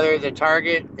 Whether the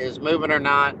target is moving or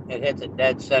not, it hits a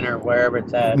dead center wherever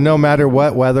it's at. No matter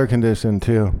what weather condition,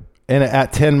 too. And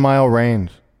at 10-mile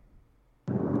range.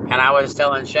 And I was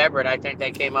telling Shepard, I think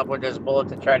they came up with this bullet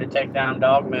to try to take down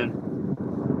Dogman.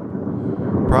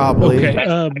 Probably.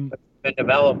 Okay. Been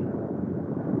developed.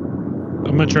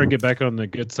 I'm going to try to get back on the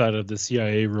good side of the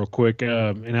CIA real quick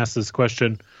and ask this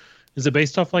question. Is it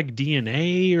based off like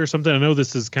DNA or something? I know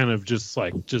this is kind of just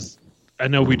I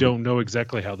know we don't know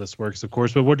exactly how this works, of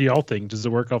course, but what do y'all think? Does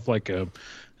it work off like a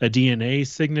DNA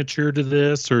signature to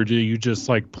this, or do you just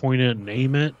like point it and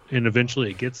aim it and eventually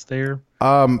it gets there?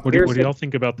 What do y'all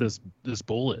think about this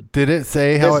bullet? Did it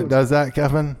say how it does that,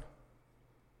 Kevin?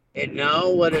 It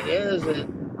know what it is.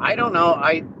 I don't know.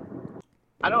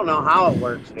 I don't know how it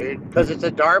works, dude, because it's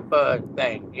a DARPA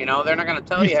thing. They're not going to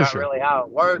tell you how it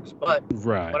works. But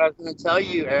what I was going to tell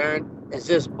you, Aaron, is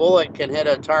this bullet can hit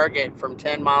a target from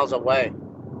 10 miles away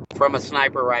from a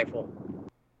sniper rifle.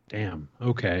 Damn.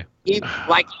 Okay. Even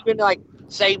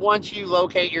say once you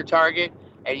locate your target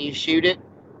and you shoot it,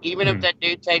 even if that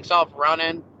dude takes off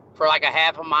running for like a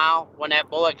half a mile, when that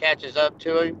bullet catches up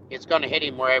to him, it's going to hit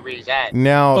him wherever he's at.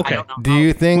 Now, do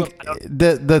you think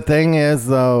the thing is,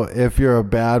 though, if you're a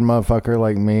bad motherfucker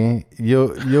like me,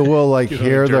 you will like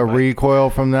hear the recoil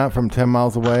from that from 10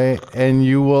 miles away, and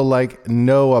you will like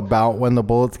know about when the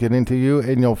bullet's getting to you,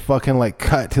 and you'll fucking like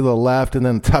cut to the left and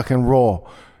then tuck and roll.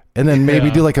 And then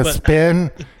maybe do like a spin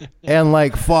and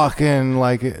like fucking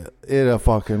like it'll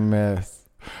fucking miss.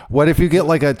 What if you get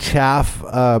like a chaff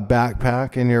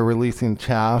backpack and you're releasing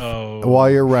chaff while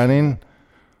you're running?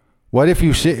 What if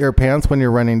you shit your pants when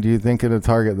you're running? Do you think it'll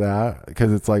target that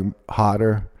because it's like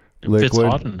hotter, liquid? If it's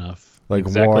hot enough, like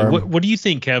exactly. Warm. What do you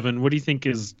think, Kevin? What do you think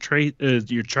is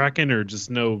you're tracking, or just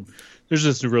no? There's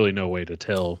just really no way to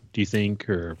tell. Do you think,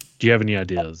 or do you have any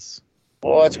ideas?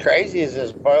 Well, what's crazy is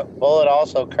this bullet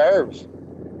also curves.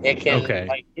 It can,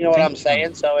 you know what I'm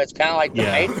saying? So it's kind of like the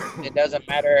Matrix. It doesn't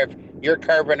matter if you're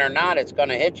curving or not, it's going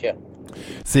to hit you.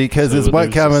 See, because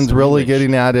what Kevin's really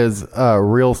getting at is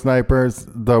real snipers.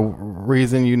 The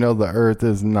reason the Earth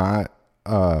is not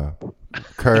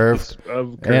curved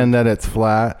and that it's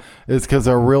flat is because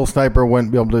a real sniper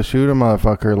wouldn't be able to shoot a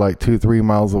motherfucker like 2-3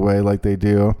 miles away like they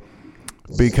do.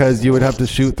 Because you would have to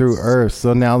shoot through Earth.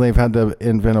 So now they've had to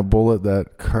invent a bullet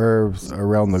that curves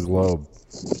around the globe.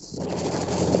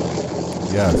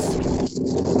 Yes.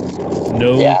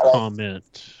 No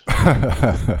comment.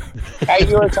 Hey,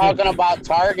 you were talking about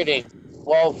targeting.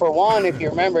 Well, for one, if you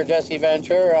remember, Jesse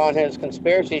Ventura on his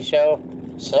conspiracy show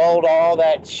sold all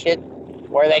that shit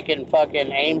where they can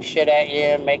fucking aim shit at you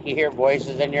and make you hear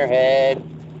voices in your head.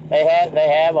 They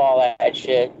have all that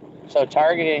shit. So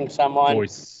targeting someone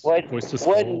wouldn't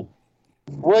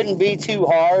be too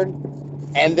hard.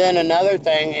 And then another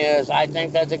thing is, I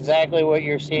think that's exactly what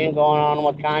you're seeing going on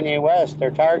with Kanye West.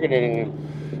 They're targeting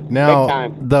him. Now,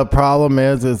 the problem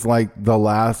is like the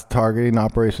last targeting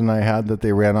operation I had that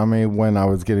they ran on me when I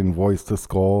was getting voice to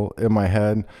skull in my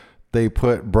head. they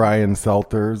put Brian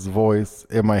Selter's voice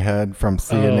in my head from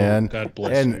CNN. God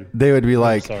bless and you. they would be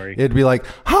like, sorry. it'd be like,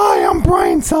 "Hi, I'm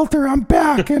Brian Selter. I'm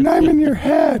back, and I'm in your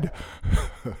head."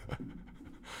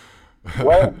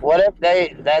 What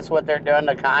if that's what they're doing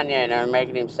to Kanye and they're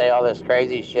making him say all this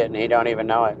crazy shit and he don't even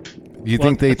know it? You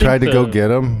think they tried to go get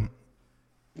him?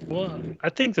 Well, I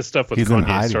think the stuff with He's in Kanye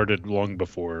hiding. started long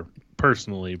before,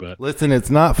 personally, but Listen, it's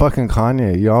not fucking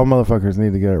Kanye. Y'all motherfuckers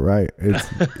need to get it right. It's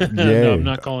Ye. no, I'm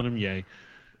not calling him Ye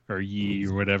or Yee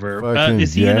or whatever. Fucking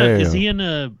Is he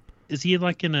Ye.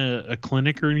 like in a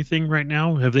clinic or anything right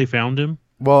now? Have they found him?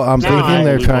 Well, I'm thinking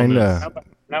they're trying to.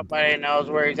 Nobody knows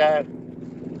where he's at.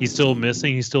 He's still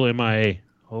missing. He's still MIA.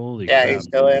 Holy Yeah, crap. he's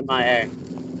still MIA.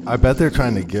 I bet they're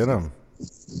trying to get him.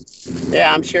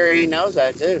 Yeah, I'm sure he knows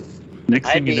that too. Next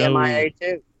I'd thing be you know, MIA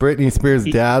too. Britney Spears'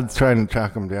 dad's trying to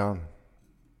track him down.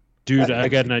 dude, I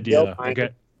got an idea. I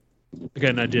got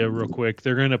an idea real quick.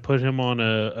 They're gonna put him on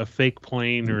a fake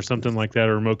plane or something like that,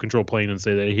 a remote control plane, and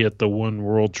say that he hit the One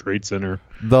World Trade Center.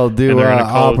 They'll And do they're gonna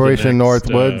call it the Operation next,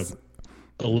 Northwoods.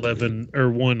 11 or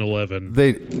 111.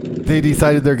 They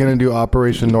decided they're gonna do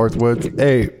Operation Northwoods.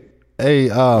 Hey,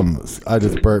 I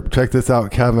just burped. Check this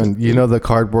out, Kevin. You know the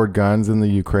cardboard guns in the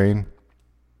Ukraine?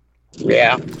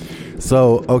 Yeah.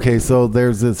 So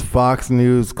there's this Fox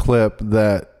News clip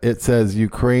that it says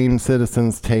Ukraine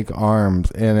citizens take arms,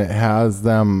 and it has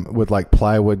them with like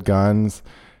plywood guns,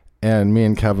 and me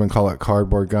and Kevin call it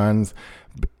cardboard guns,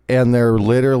 and they're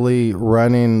literally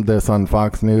running this on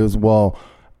Fox News. Well,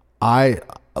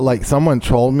 someone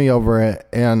trolled me over it,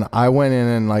 and I went in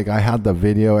and I had the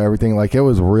video, everything, it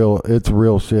was real. It's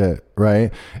real shit,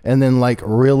 right? And then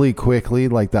really quickly,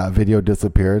 that video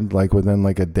disappeared within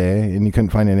a day, and you couldn't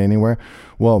find it anywhere.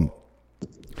 Well,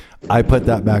 I put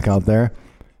that back out there,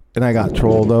 and I got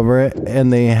trolled over it,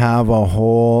 and they have a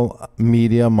whole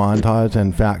media montage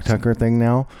and fact checker thing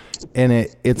now, and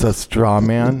it's a straw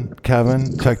man.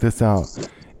 Kevin, check this out.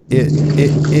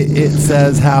 It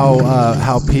says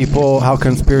how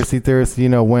conspiracy theorists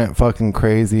went fucking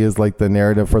crazy is the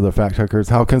narrative for the fact checkers.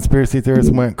 How conspiracy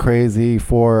theorists went crazy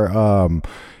for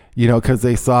because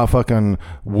they saw fucking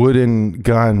wooden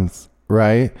guns,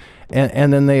 right?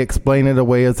 And then they explain it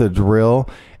away as a drill,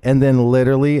 and then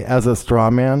literally as a straw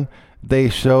man they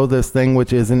show this thing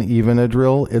which isn't even a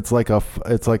drill. It's like a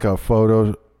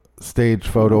stage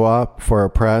photo op for a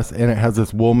press, and it has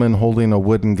this woman holding a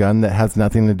wooden gun that has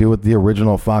nothing to do with the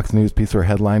original Fox News piece or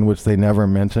headline, which they never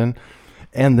mention,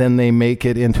 and then they make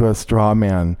it into a straw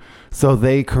man. So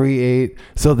they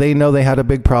know they had a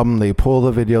big problem. They pull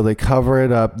the video, they cover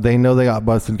it up, they know they got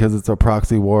busted because it's a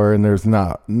proxy war and there's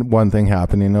not one thing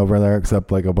happening over there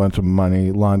except a bunch of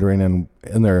money laundering,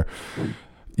 and they're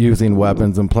using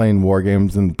weapons and playing war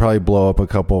games and probably blow up a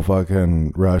couple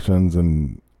fucking Russians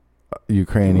and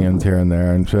Ukrainians here and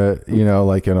there and shit, in a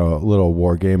little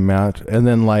war game match. And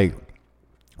then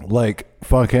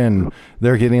fucking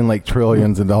they're getting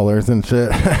trillions of dollars and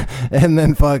shit. And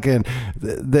then fucking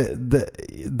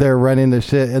they're running the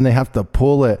shit and they have to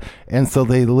pull it, and so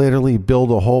they literally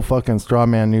build a whole fucking straw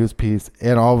man news piece,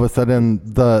 and all of a sudden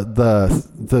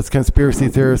the conspiracy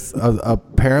theorists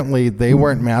apparently they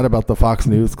weren't mad about the Fox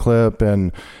News clip,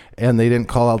 and they didn't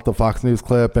call out the Fox News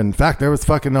clip. In fact, there was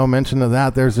fucking no mention of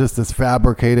that. There's just this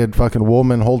fabricated fucking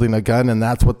woman holding a gun, and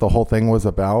that's what the whole thing was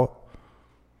about.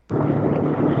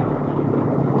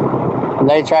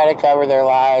 They try to cover their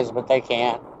lies, but they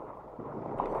can't.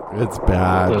 It's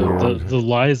bad, dude. The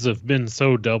lies have been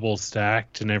so double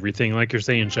stacked and everything, like you're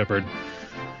saying, Shepard.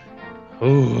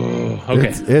 Oh, okay.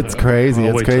 It's crazy.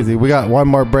 It's crazy. We got one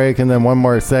more break and then one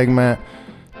more segment.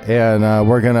 And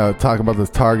we're going to talk about this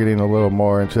targeting a little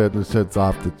more and shit. This shit's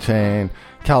off the chain.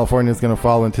 California's going to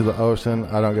fall into the ocean.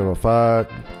 I don't give a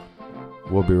fuck.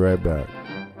 We'll be right back.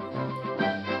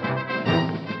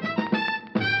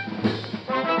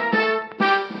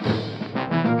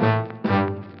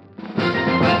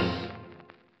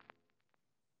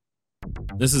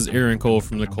 This is Aaron Cole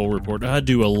from the Cole Report. I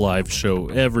do a live show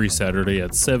every Saturday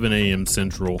at 7 a.m.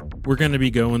 Central. We're going to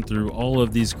be going through all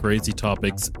of these crazy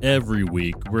topics every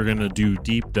week. We're going to do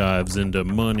deep dives into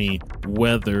money,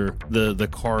 weather, the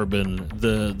carbon,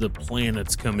 the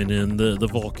planets coming in, the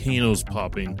volcanoes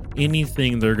popping.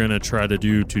 Anything they're going to try to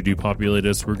do to depopulate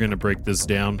us, we're going to break this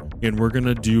down, and we're going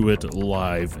to do it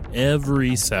live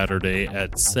every Saturday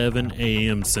at 7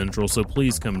 a.m. Central. So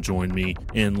please come join me,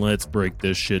 and let's break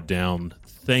this shit down.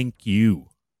 Thank you.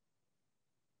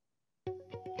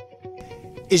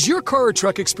 Is your car or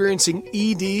truck experiencing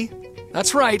ED?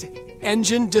 That's right,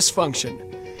 engine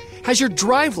dysfunction. Has your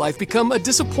drive life become a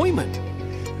disappointment?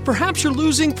 Perhaps you're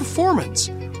losing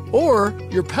performance, or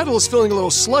your pedal is feeling a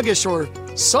little sluggish or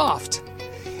soft.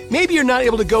 Maybe you're not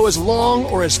able to go as long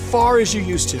or as far as you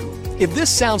used to. If this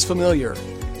sounds familiar,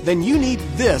 then you need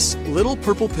this little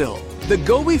purple pill. The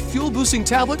Gobi Fuel Boosting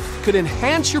Tablet could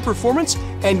enhance your performance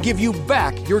and give you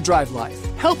back your drive life,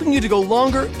 helping you to go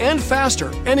longer and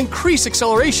faster and increase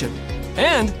acceleration,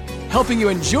 and helping you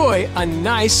enjoy a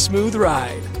nice, smooth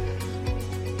ride.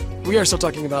 We are still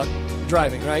talking about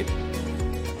driving, right?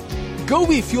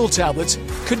 Gobi Fuel Tablets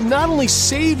could not only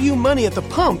save you money at the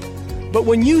pump, but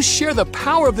when you share the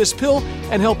power of this pill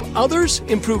and help others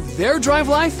improve their drive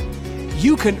life,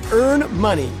 you can earn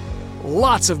money.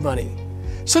 Lots of money.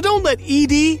 So don't let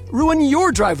ED ruin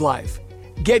your drive life.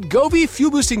 Get Gobi Fuel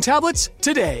Boosting Tablets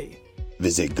today.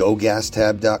 Visit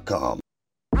GoGasTab.com.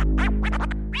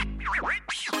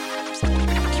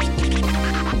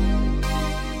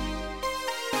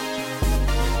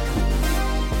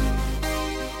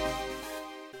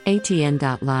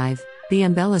 ATN.Live, the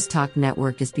Embellis Talk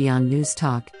Network is beyond news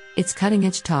talk. It's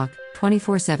cutting-edge talk,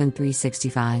 24/7,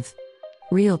 365.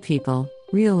 Real people,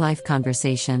 real-life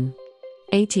conversation.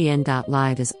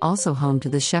 ATN.Live is also home to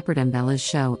the Shepard Embellis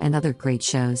Show and other great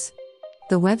shows.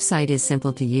 The website is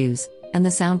simple to use, and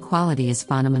the sound quality is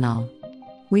phenomenal.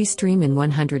 We stream in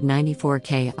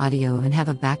 194K audio and have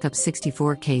a backup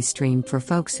 64K stream for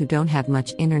folks who don't have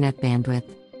much internet bandwidth.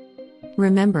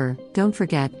 Remember, don't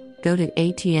forget, go to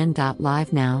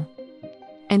ATN.Live now.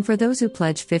 And for those who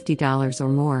pledge $50 or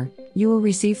more, you will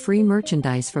receive free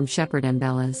merchandise from Shepard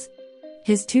Embellis.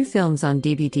 His 2 films on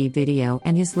DVD video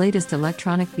and his latest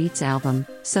Electronic Beats album,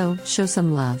 so show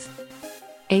some love.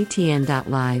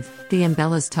 ATN.Live, the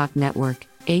Embellis Talk Network,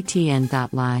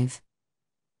 ATN.Live.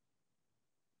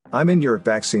 I'm in Your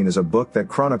Vaccine is a book that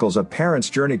chronicles a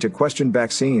parent's journey to question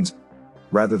vaccines.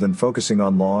 Rather than focusing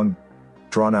on long,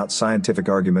 drawn-out scientific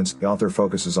arguments, the author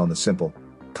focuses on the simple,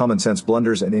 common-sense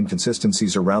blunders and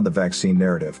inconsistencies around the vaccine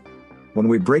narrative. When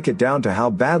we break it down to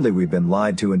how badly we've been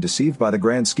lied to and deceived by the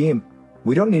grand scheme,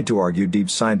 we don't need to argue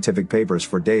deep scientific papers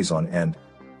for days on end.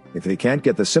 If they can't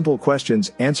get the simple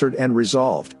questions answered and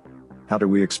resolved, how do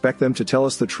we expect them to tell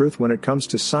us the truth when it comes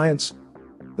to science?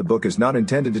 The book is not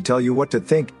intended to tell you what to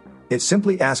think. It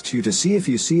simply asks you to see if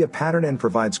you see a pattern and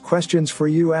provides questions for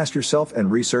you to ask yourself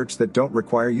and research that don't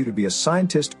require you to be a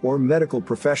scientist or medical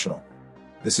professional.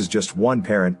 This is just one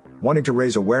parent wanting to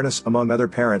raise awareness among other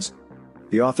parents.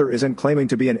 The author isn't claiming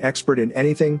to be an expert in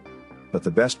anything, but the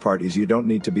best part is you don't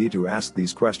need to be to ask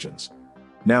these questions.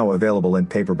 Now available in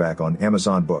paperback on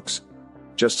Amazon Books.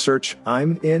 Just search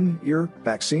I'm in Your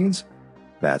Vaccines.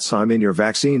 That's I'm in Your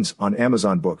Vaccines on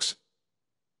Amazon Books.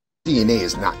 DNA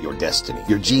is not your destiny.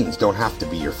 Your genes don't have to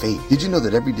be your fate. Did you know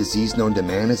that every disease known to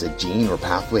man has a gene or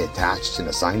pathway attached and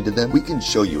assigned to them? We can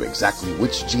show you exactly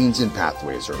which genes and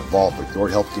pathways are involved with your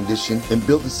health condition and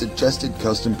build a suggested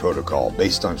custom protocol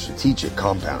based on strategic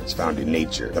compounds found in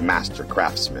nature, the master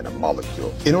craftsman of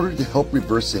molecules, in order to help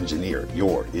reverse engineer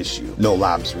your issue. No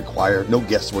labs required, no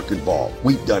guesswork involved.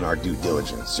 We've done our due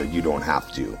diligence so you don't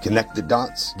have to. Connect the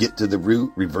dots, get to the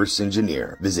root, reverse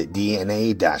engineer. Visit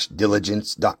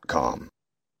DNA-diligence.com. On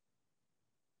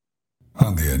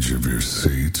the edge of your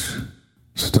seat,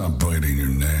 stop biting your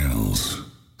nails.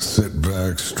 Sit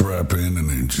back, strap in, and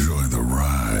enjoy the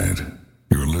ride.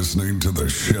 You're listening to the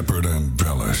Shepard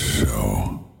Embellis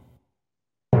Show.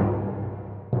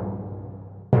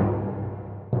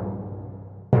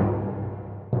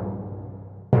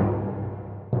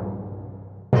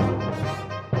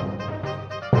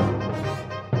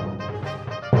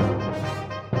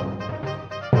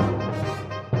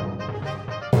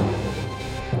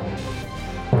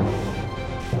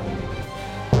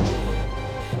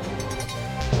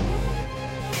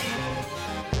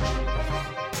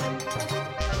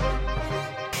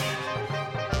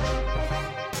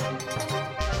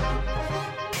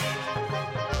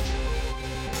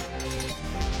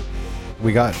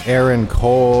 We got Aaron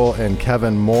Cole and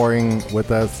Kevin Mooring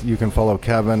with us. You can follow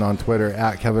Kevin on Twitter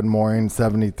at Kevin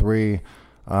Mooring73.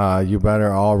 You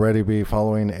better already be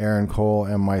following Aaron Cole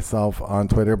and myself on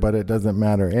Twitter, but it doesn't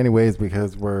matter anyways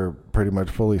because we're pretty much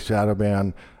fully shadow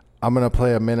banned. I'm going to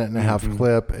play a 1.5-minute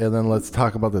clip, and then let's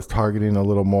talk about this targeting a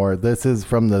little more. This is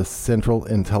from the Central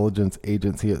Intelligence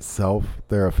Agency itself,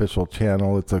 their official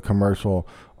channel. It's a commercial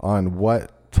on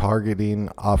what targeting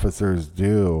officers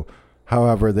do.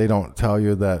 However, they don't tell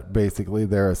you that basically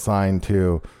they're assigned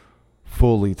to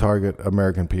fully target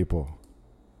American people.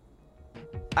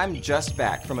 I'm just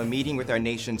back from a meeting with our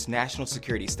nation's national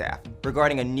security staff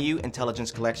regarding a new intelligence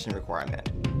collection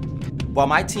requirement. While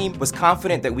my team was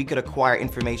confident that we could acquire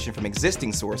information from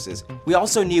existing sources, we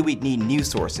also knew we'd need new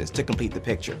sources to complete the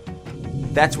picture.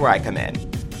 That's where I come in.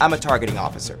 I'm a targeting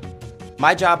officer.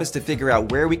 My job is to figure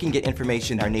out where we can get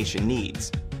information our nation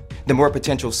needs. The more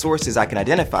potential sources I can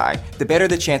identify, the better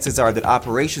the chances are that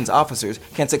operations officers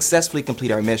can successfully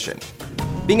complete our mission.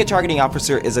 Being a targeting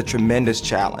officer is a tremendous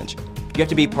challenge. You have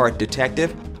to be part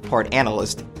detective, part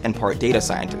analyst, and part data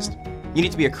scientist. You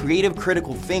need to be a creative,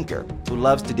 critical thinker who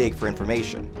loves to dig for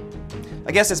information.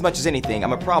 I guess as much as anything,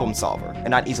 I'm a problem solver and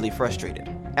not easily frustrated.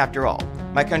 After all,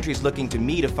 my country is looking to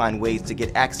me to find ways to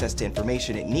get access to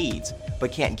information it needs,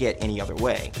 but can't get any other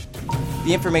way.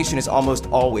 The information is almost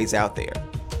always out there.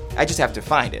 I just have to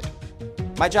find it.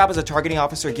 My job as a targeting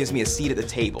officer gives me a seat at the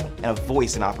table and a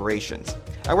voice in operations.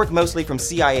 I work mostly from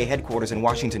CIA headquarters in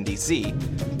Washington, D.C.,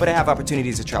 but I have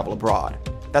opportunities to travel abroad.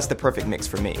 That's the perfect mix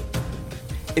for me.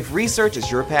 If research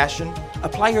is your passion,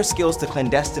 apply your skills to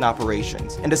clandestine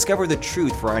operations and discover the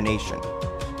truth for our nation.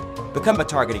 Become a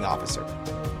targeting officer.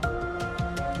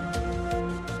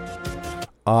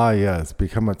 Ah, yes,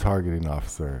 become a targeting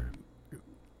officer.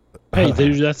 Hey,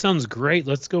 dude, that sounds great.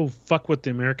 Let's go fuck with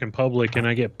the American public, and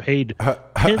I get paid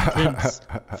 10 cents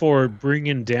for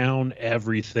bringing down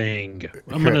everything.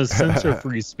 I'm going to censor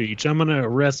free speech. I'm going to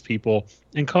arrest people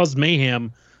and cause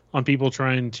mayhem on people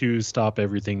trying to stop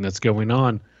everything that's going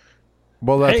on.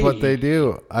 Well, that's what they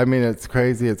do. I mean, it's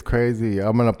crazy. It's crazy.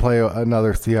 I'm going to play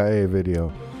another CIA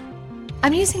video.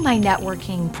 I'm using my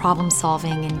networking, problem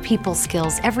solving, and people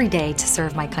skills every day to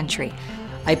serve my country.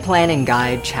 I plan and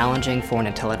guide challenging foreign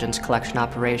intelligence collection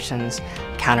operations,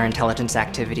 counterintelligence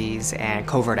activities, and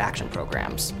covert action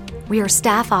programs. We are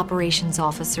staff operations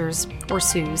officers, or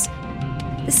SOOs.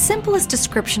 The simplest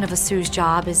description of a SOO's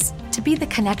job is to be the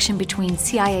connection between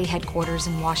CIA headquarters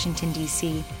in Washington,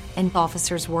 D.C., and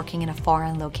officers working in a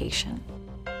foreign location.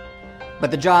 But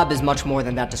the job is much more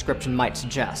than that description might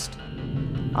suggest.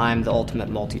 I'm the ultimate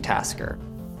multitasker.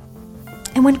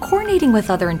 And when coordinating with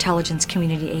other intelligence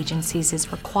community agencies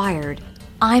is required,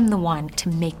 I'm the one to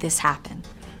make this happen.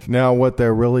 Now, what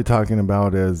they're really talking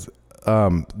about is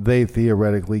they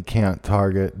theoretically can't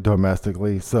target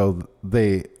domestically, so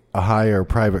they hire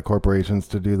private corporations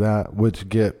to do that, which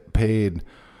get paid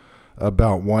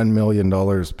about $1 million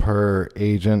per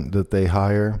agent that they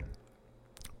hire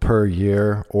per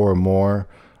year or more.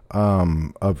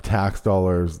 Of tax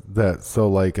dollars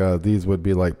these would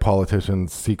be like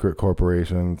politicians' secret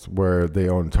corporations where they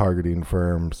own targeting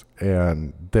firms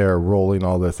and they're rolling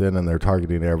all this in and they're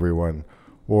targeting everyone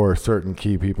or certain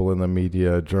key people in the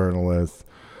media, journalists,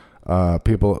 but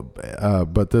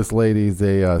this lady's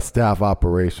a staff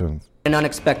operations. An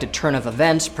unexpected turn of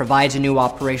events provides a new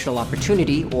operational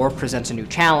opportunity or presents a new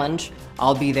challenge.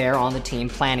 I'll be there on the team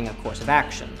planning a course of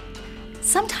action.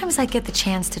 Sometimes I get the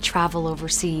chance to travel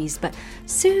overseas, but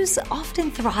SOOs often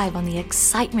thrive on the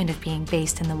excitement of being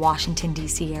based in the Washington,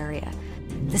 D.C. area,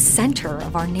 the center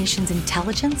of our nation's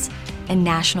intelligence and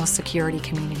national security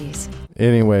communities.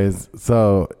 Anyways,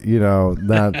 so,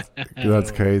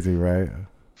 that's crazy, right?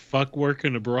 Fuck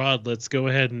working abroad. Let's go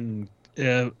ahead and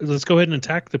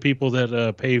attack the people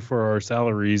that pay for our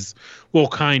salaries. Well,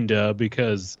 kinda,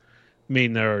 because,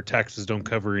 our taxes don't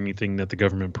cover anything that the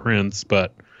government prints,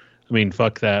 but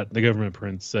fuck that. The government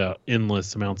prints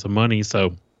endless amounts of money,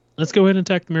 so let's go ahead and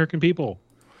attack the American people.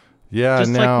 Yeah,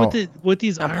 just now, like with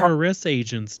these IRS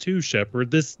agents too,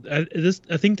 Shepard.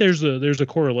 I think there's a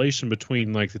correlation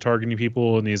between like the targeting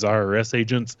people and these IRS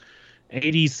agents.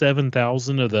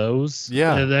 87,000 of those.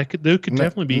 Yeah, they could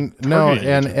definitely be.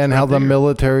 And how the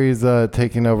military's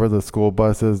taking over the school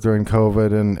buses during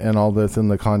COVID and all this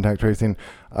and the contact tracing.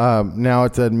 Now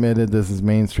it's admitted this is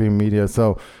mainstream media,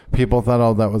 so people thought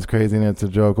all that was crazy and it's a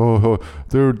joke. Oh,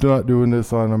 they're not doing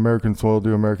this on American soil,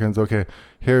 do Americans? Okay,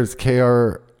 here's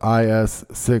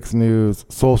KRIS 6 News.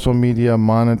 Social media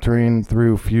monitoring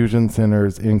through fusion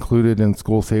centers included in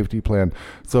school safety plan.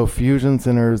 So fusion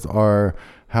centers are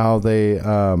how they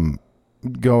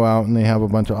go out and they have a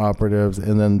bunch of operatives,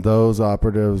 and then those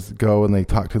operatives go and they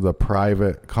talk to the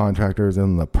private contractors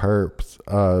and the perps.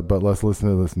 But let's listen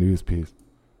to this news piece.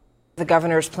 The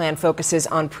governor's plan focuses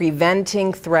on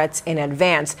preventing threats in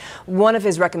advance. One of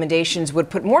his recommendations would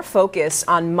put more focus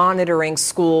on monitoring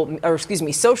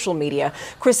social media.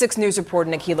 Chris 6 News reporter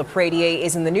Nikila Pradier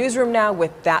is in the newsroom now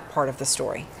with that part of the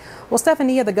story. Well,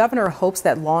 Stephanie, the governor hopes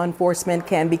that law enforcement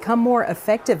can become more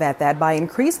effective at that by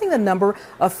increasing the number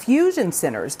of fusion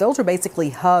centers. Those are basically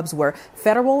hubs where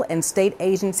federal and state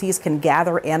agencies can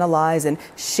gather, analyze, and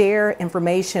share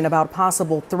information about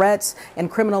possible threats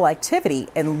and criminal activity.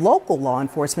 And local law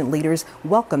enforcement leaders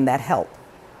welcome that help.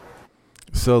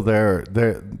 So they're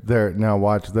now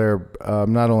watch. They're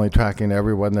not only tracking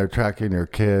everyone, they're tracking your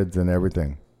kids and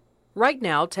everything. Right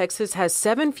now, Texas has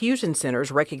 7 fusion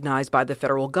centers recognized by the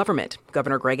federal government.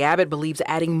 Governor Greg Abbott believes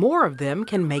adding more of them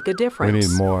can make a difference. We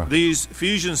need more. These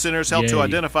fusion centers help to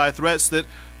identify threats that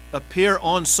appear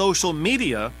on social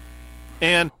media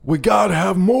and... We gotta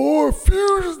have more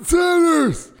fusion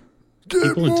centers!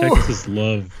 People in Texas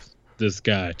love this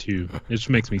guy, too. It just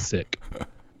makes me sick.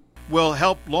 will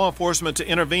help law enforcement to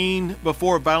intervene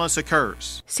before violence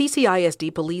occurs.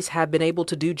 CCISD police have been able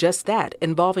to do just that,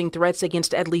 involving threats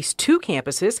against at least 2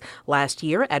 campuses, last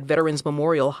year at Veterans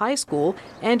Memorial High School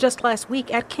and just last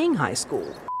week at King High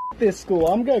School. This school,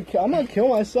 I'm gonna kill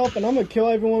myself and I'm gonna kill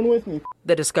everyone with me.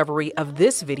 The discovery of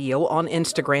this video on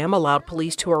Instagram allowed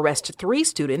police to arrest 3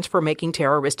 students for making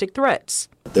terroristic threats.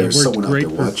 There's someone out there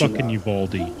watching. Fucking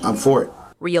Uvalde. I'm for it.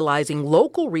 Realizing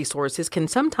local resources can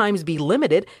sometimes be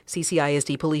limited,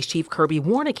 CCISD Police Chief Kirby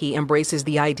Warnicki embraces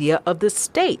the idea of the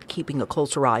state keeping a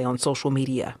closer eye on social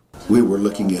media. We were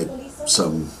looking at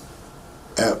some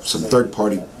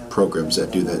third-party programs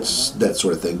that do that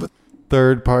sort of thing, but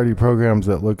third-party programs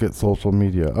that look at social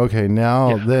media. Okay,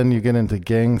 now then you get into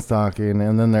gang stalking,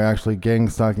 and then they're actually gang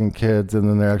stalking kids, and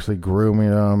then they're actually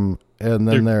grooming them, and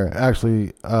then they're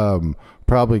actually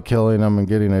probably killing them and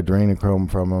getting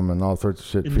adrenochrome from them and all sorts of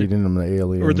shit, feeding them to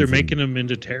aliens. Or they're making them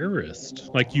into terrorists,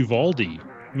 like Uvalde. I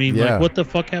mean, like, what the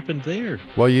fuck happened there?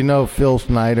 Well, you know, Phil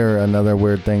Schneider, another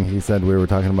weird thing he said, we were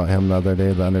talking about him the other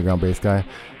day, the underground bass guy.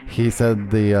 He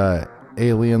said the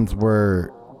aliens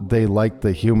they liked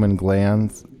the human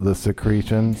glands, the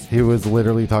secretions. He was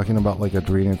literally talking about like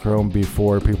adrenochrome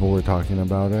before people were talking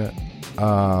about it.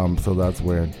 So that's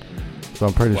weird. So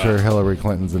I'm pretty sure Hillary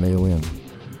Clinton's an alien.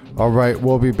 All right,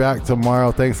 we'll be back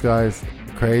tomorrow. Thanks, guys.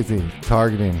 Crazy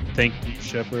targeting. Thank you,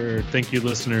 Shepard. Thank you,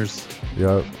 listeners.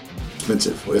 Yep.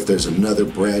 expensive. If there's another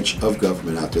branch of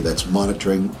government out there that's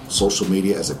monitoring social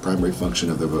media as a primary function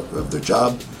of their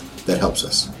job, that helps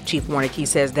us. Chief Warnicki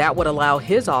says that would allow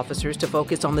his officers to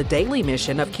focus on the daily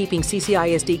mission of keeping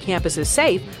CCISD campuses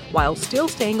safe while still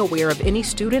staying aware of any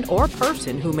student or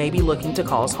person who may be looking to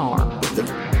cause harm.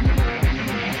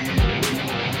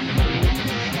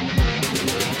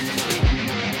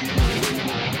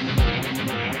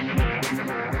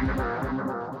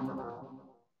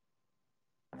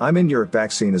 I'm in Your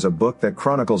Vaccine is a book that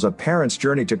chronicles a parent's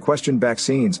journey to question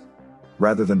vaccines.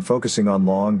 Rather than focusing on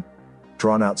long,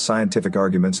 drawn-out scientific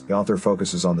arguments, the author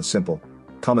focuses on the simple,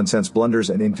 common-sense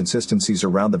blunders and inconsistencies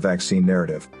around the vaccine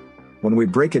narrative. When we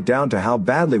break it down to how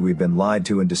badly we've been lied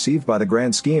to and deceived by the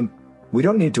grand scheme, we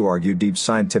don't need to argue deep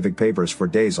scientific papers for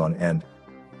days on end.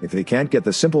 If they can't get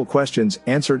the simple questions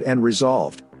answered and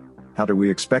resolved, how do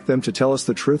we expect them to tell us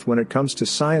the truth when it comes to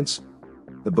science?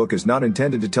 The book is not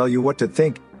intended to tell you what to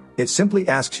think. It simply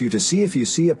asks you to see if you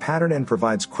see a pattern and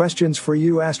provides questions for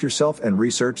you to ask yourself and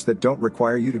research that don't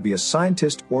require you to be a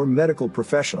scientist or medical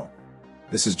professional.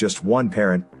 This is just one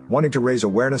parent wanting to raise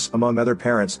awareness among other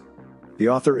parents. The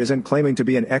author isn't claiming to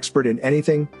be an expert in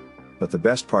anything, but the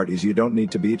best part is you don't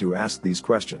need to be to ask these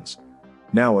questions.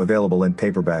 Now available in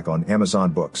paperback on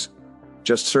Amazon Books.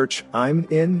 Just search I'm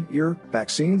in Your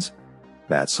Vaccines.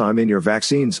 That's I'm in Your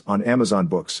Vaccines on Amazon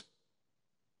Books.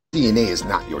 DNA is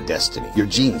not your destiny. Your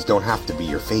genes don't have to be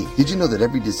your fate. Did you know that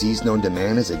every disease known to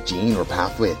man has a gene or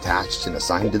pathway attached and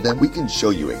assigned to them? We can show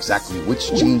you exactly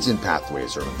which genes and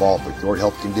pathways are involved with your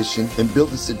health condition and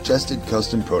build a suggested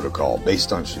custom protocol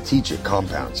based on strategic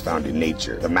compounds found in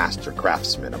nature, the master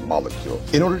craftsman of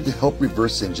molecules, in order to help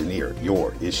reverse engineer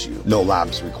your issue. No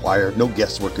labs required, no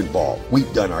guesswork involved.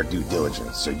 We've done our due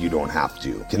diligence so you don't have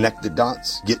to. Connect the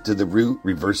dots, get to the root,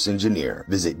 reverse engineer.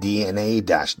 Visit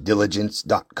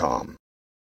dna-diligence.com.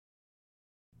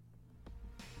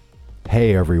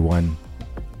 Hey everyone,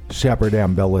 Shepard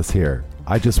Ambellas here.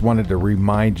 I just wanted to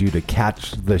remind you to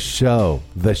catch the show,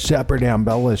 The Shepard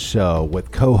Ambellas Show,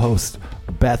 with co-hosts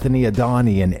Bethany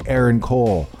Adani and Aaron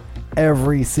Cole,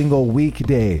 every single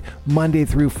weekday, Monday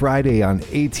through Friday on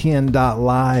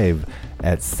ATN.live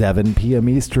at 7 p.m.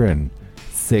 Eastern,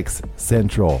 6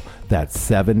 Central. That's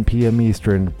 7 p.m.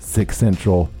 Eastern, 6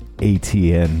 Central,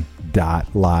 ATN.live.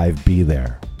 Be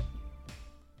there.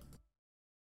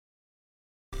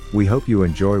 We hope you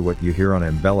enjoy what you hear on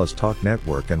Ambellas Talk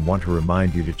Network and want to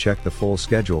remind you to check the full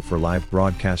schedule for live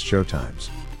broadcast showtimes.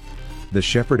 The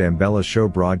Shepard Ambellas Show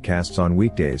broadcasts on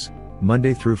weekdays,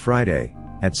 Monday through Friday,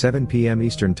 at 7 p.m.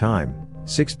 Eastern Time,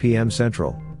 6 p.m.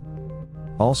 Central.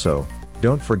 Also,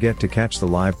 don't forget to catch the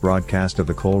live broadcast of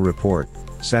the Cole Report,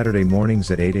 Saturday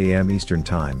mornings at 8 a.m. Eastern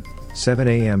Time, 7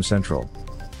 a.m. Central.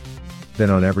 Then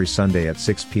on every Sunday at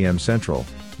 6 p.m. Central,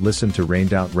 listen to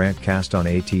Rained Out Rantcast on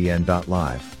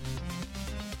ATN.live.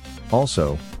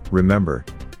 Also, remember,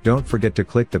 don't forget to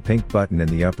click the pink button in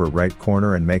the upper right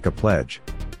corner and make a pledge.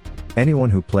 Anyone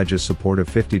who pledges support of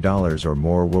 $50 or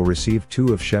more will receive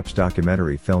 2 of Shep's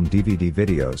documentary film DVD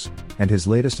videos, and his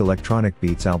latest electronic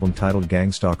beats album titled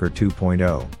Gangstalker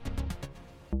 2.0.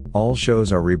 All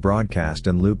shows are rebroadcast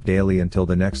and looped daily until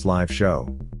the next live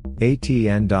show.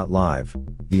 ATN.live,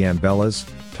 the Ambellas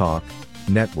Talk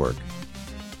Network.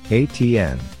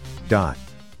 ATN.live.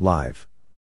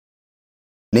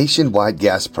 Nationwide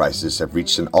gas prices have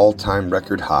reached an all-time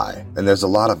record high, and there's a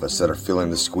lot of us that are feeling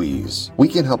the squeeze. We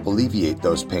can help alleviate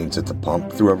those pains at the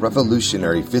pump through a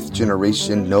revolutionary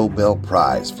 5th-generation Nobel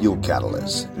Prize fuel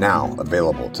catalyst, now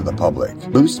available to the public.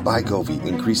 Boost by Govee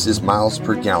increases miles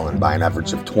per gallon by an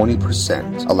average of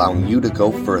 20%, allowing you to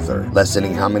go further,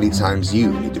 lessening how many times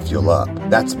you need to fuel up.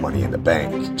 That's money in the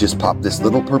bank. Just pop this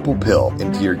little purple pill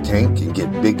into your tank and get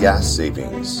big gas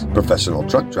savings. Professional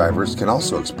truck drivers can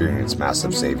also experience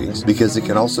massive savings because it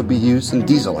can also be used in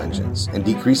diesel engines and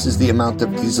decreases the amount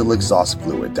of diesel exhaust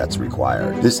fluid that's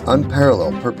required. This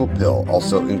unparalleled purple pill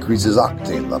also increases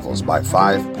octane levels by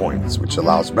 5 points, which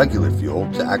allows regular fuel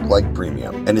to act like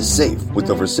premium and is safe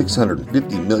with over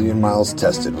 650 million miles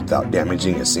tested without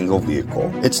damaging a single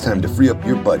vehicle. It's time to free up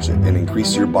your budget and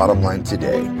increase your bottom line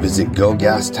today. Visit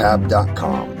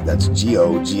GoGasTab.com. That's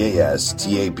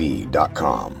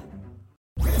GoGasTab.com.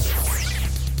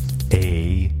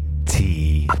 ATN.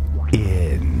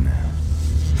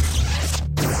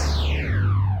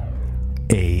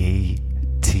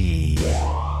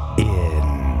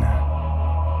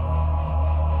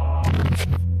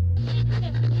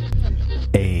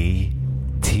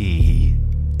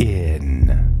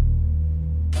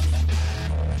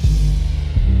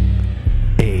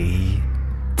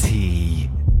 ATN.live.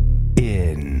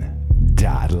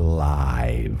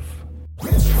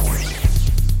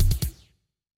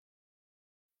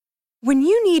 When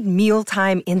you need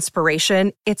mealtime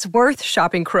inspiration, it's worth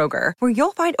shopping Kroger, where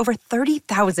you'll find over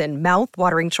 30,000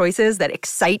 mouth-watering choices that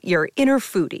excite your inner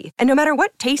foodie. And no matter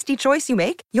what tasty choice you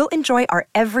make, you'll enjoy our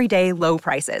everyday low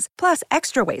prices, plus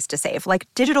extra ways to save, like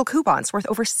digital coupons worth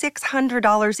over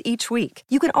 $600 each week.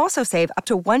 You can also save up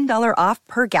to $1 off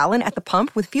per gallon at the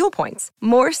pump with fuel points.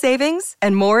 More savings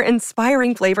and more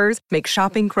inspiring flavors make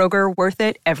shopping Kroger worth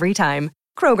it every time.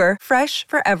 Kroger, fresh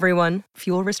for everyone.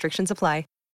 Fuel restrictions apply.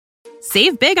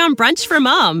 Save big on brunch for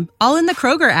mom, all in the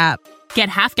Kroger app. Get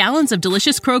half gallons of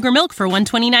delicious Kroger milk for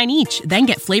 $1.29 each. Then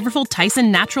get flavorful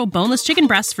Tyson natural boneless chicken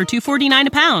breasts for $2.49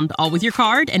 a pound, all with your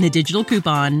card and a digital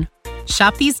coupon.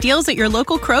 Shop these deals at your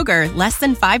local Kroger, less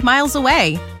than 5 miles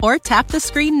away. Or tap the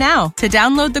screen now to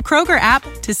download the Kroger app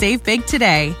to save big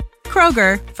today.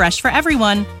 Kroger, fresh for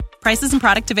everyone. Prices and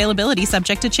product availability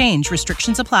subject to change.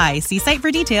 Restrictions apply. See site for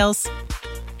details.